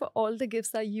 Joshua, for all the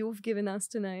gifts that you've given us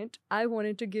tonight, I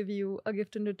wanted to give you a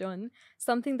gift in return,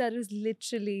 something that is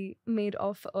literally made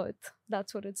of earth.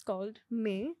 That's what it's called.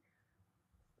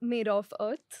 Made of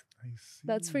earth. I see.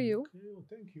 That's for you. Okay, well,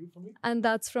 thank you for me. And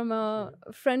that's from a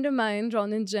friend of mine,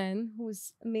 Ron and Jen,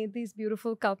 who's made these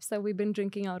beautiful cups that we've been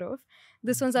drinking out of.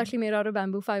 This one's actually made out of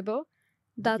bamboo fiber.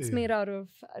 That's made out of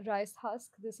rice husk.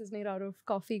 This is made out of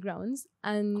coffee grounds.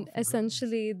 And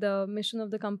essentially, the mission of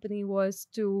the company was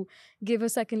to give a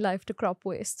second life to crop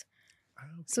waste.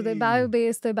 Okay. So they're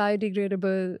bio-based, they're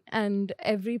biodegradable, and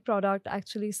every product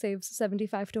actually saves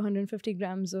 75 to 150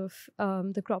 grams of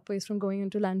the crop waste from going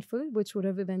into landfill, which would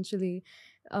have eventually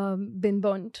been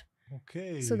burnt.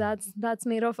 Okay. So that's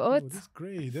made of earth. Oh, that's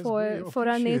great. That's for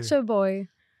our nature boy.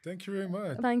 Thank you very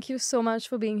much. Thank you so much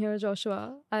for being here,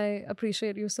 Joshua. I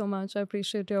appreciate you so much. I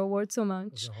appreciate your words so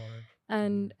much.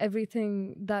 And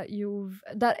everything that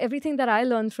everything that I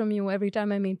learned from you every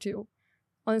time I meet you.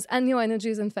 And your energy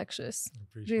is infectious.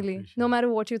 Really. No matter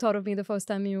what you thought of me the first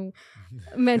time you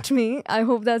met me, I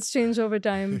hope that's changed over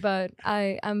time. But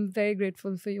I am very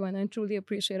grateful for you, and I truly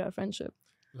appreciate our friendship.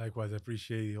 Likewise, I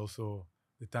appreciate also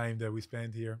the time that we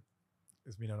spent here.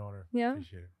 It's been an honor. Yeah.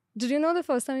 Appreciate it. Did you know the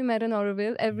first time we met in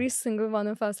Auroville, every single one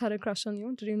of us had a crush on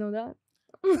you? Did you know that?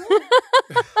 No.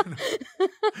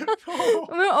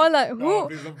 We're all like, who? No,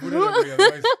 please don't put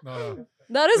it no.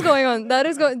 That is going on. That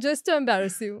is going just to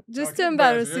embarrass you. Just to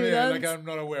embarrass you. Yeah, like I'm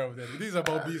not aware of that. This is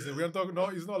about business. We are talking. No,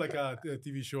 it's not like a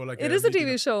TV show. Like it is a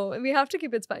TV show. We have to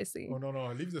keep it spicy. Oh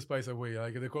no! Leave the spice away.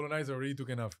 Like the colonizer already took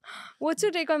enough. What's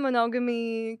your take on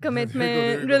monogamy,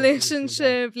 commitment,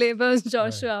 relationship, labels,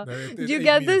 Joshua? Do you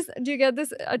get this? Do you get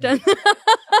this attention?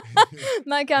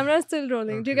 My camera is still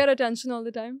rolling. Okay. Do you get attention all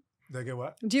the time? Do I get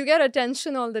what? Do you get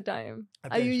attention all the time?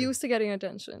 Attention. Are you used to getting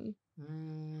attention?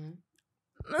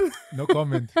 No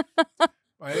comment.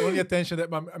 My only attention that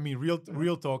I mean,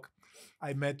 real talk.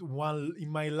 I met one in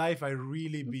my life. I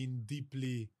really been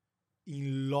deeply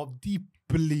in love,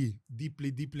 deeply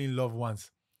in love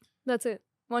once. That's it.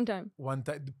 One time.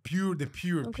 The pure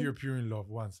in love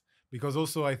once. Because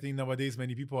also I think nowadays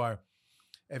many people are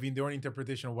having their own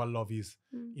interpretation of what love is.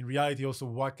 In reality, also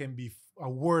what can be a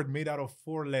word made out of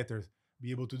 4 letters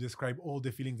be able to describe all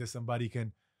the feelings that somebody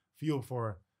can feel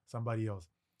for somebody else.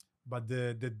 But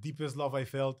the deepest love I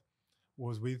felt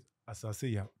was with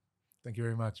Asaseya. Thank you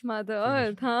very much. Mother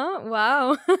Finish. Earth, huh?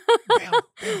 Wow. Bam,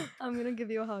 bam. I'm gonna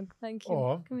give you a hug. Thank you.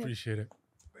 Oh, Come here. appreciate it.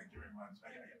 Thank you very much.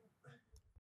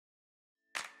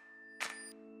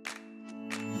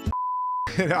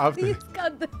 After, Please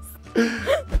cut this. you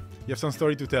have some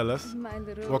story to tell us. My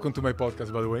little. Welcome to my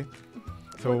podcast, by the way.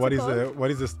 So What's it what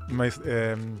is this? My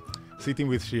sitting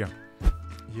with Shreya.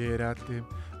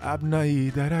 I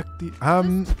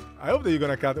hope that you're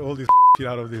gonna cut all this shit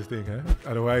out of this thing, eh?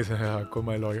 Otherwise, I'll call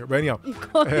my lawyer. But anyhow, You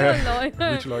call your lawyer.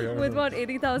 which lawyer? With what,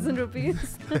 80,000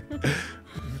 rupees?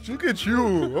 Look at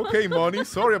you. Okay, money.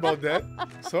 Sorry about that.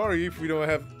 Sorry if we don't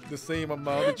have the same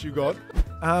amount that you got.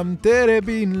 Tere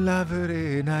bin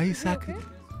lavere na Okay.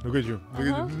 Look at you. Look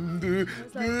Uh-huh. at you.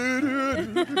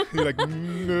 You're like,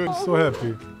 so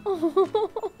happy.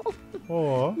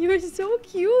 Oh. You're so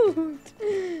cute.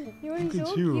 You're Look at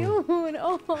so you. cute.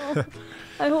 Oh,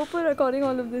 I hope we're recording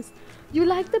all of this. You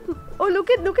like the? Oh, look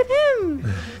at him.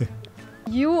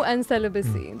 You and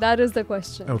celibacy. That is the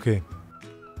question. Okay.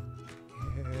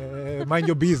 Mind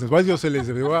your business. What's your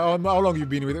celibacy? How long you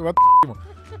been with it? What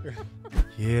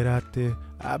Yerate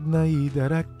abnai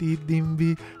darakti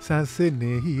dimbi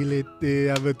sasene hilete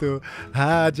abato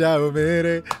haja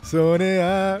omere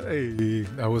sonea. Hey,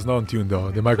 I was not on tune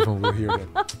though. The microphone will hear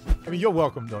that. I mean, you're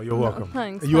welcome though. You're welcome.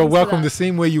 Thanks. You are thanks for welcome that. the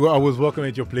same way I was welcome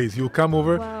at your place. You'll come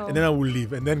over Wow. and then I will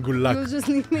leave and then good luck. You just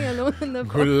leave me alone in the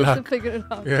Good office to luck. figure it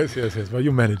out. Yes. But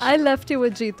you managed. I left you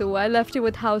with Jitu. I left you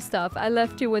with house stuff. I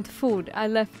left you with food. I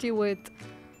left you with,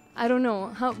 I don't know.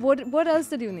 What else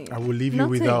did you need? I will leave you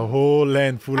with a Nothing. whole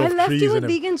land full I of left trees you with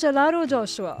and vegan gelato,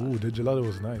 Joshua. Ooh, the gelato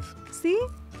was nice. See?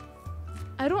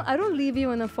 I don't leave you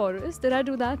in a forest. Did I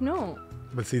do that? No.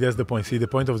 But see, that's the point. See, the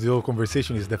point of the whole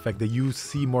conversation is the fact that you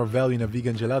see more value in a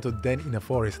vegan gelato than in a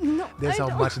forest. No. That's I how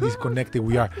don't. much disconnected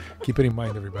we are. Keep it in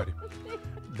mind, everybody.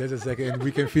 There's a second, and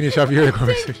we can finish up here the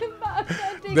conversation. Take it back.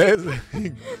 I'll take There's it. the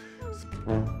thing.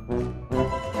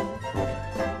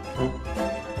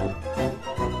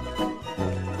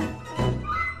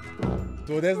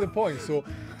 So that's the point. So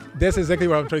that's exactly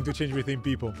what I'm trying to change within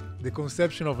people. The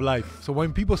conception of life. So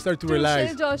when people start to Touche,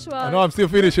 realize, Joshua. I know I'm still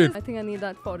finishing. I think I need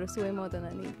that forest way more than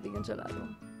I need vegan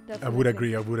gelato. I would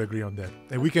agree on that.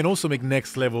 And we can also make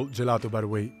next level gelato, by the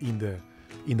way, in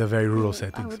the very rural I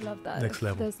settings. would love that. Next If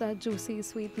level. There's that juicy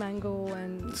sweet mango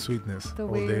and Sweetness the all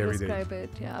way day, you every day. describe it.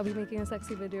 Yeah, I'll be making a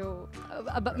sexy video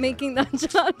about making that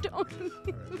gelato.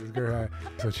 This girl,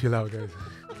 so chill out, guys.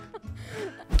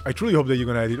 I truly hope that you're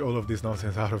gonna edit all of this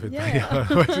nonsense out of it. Yeah.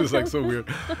 It's just like so weird.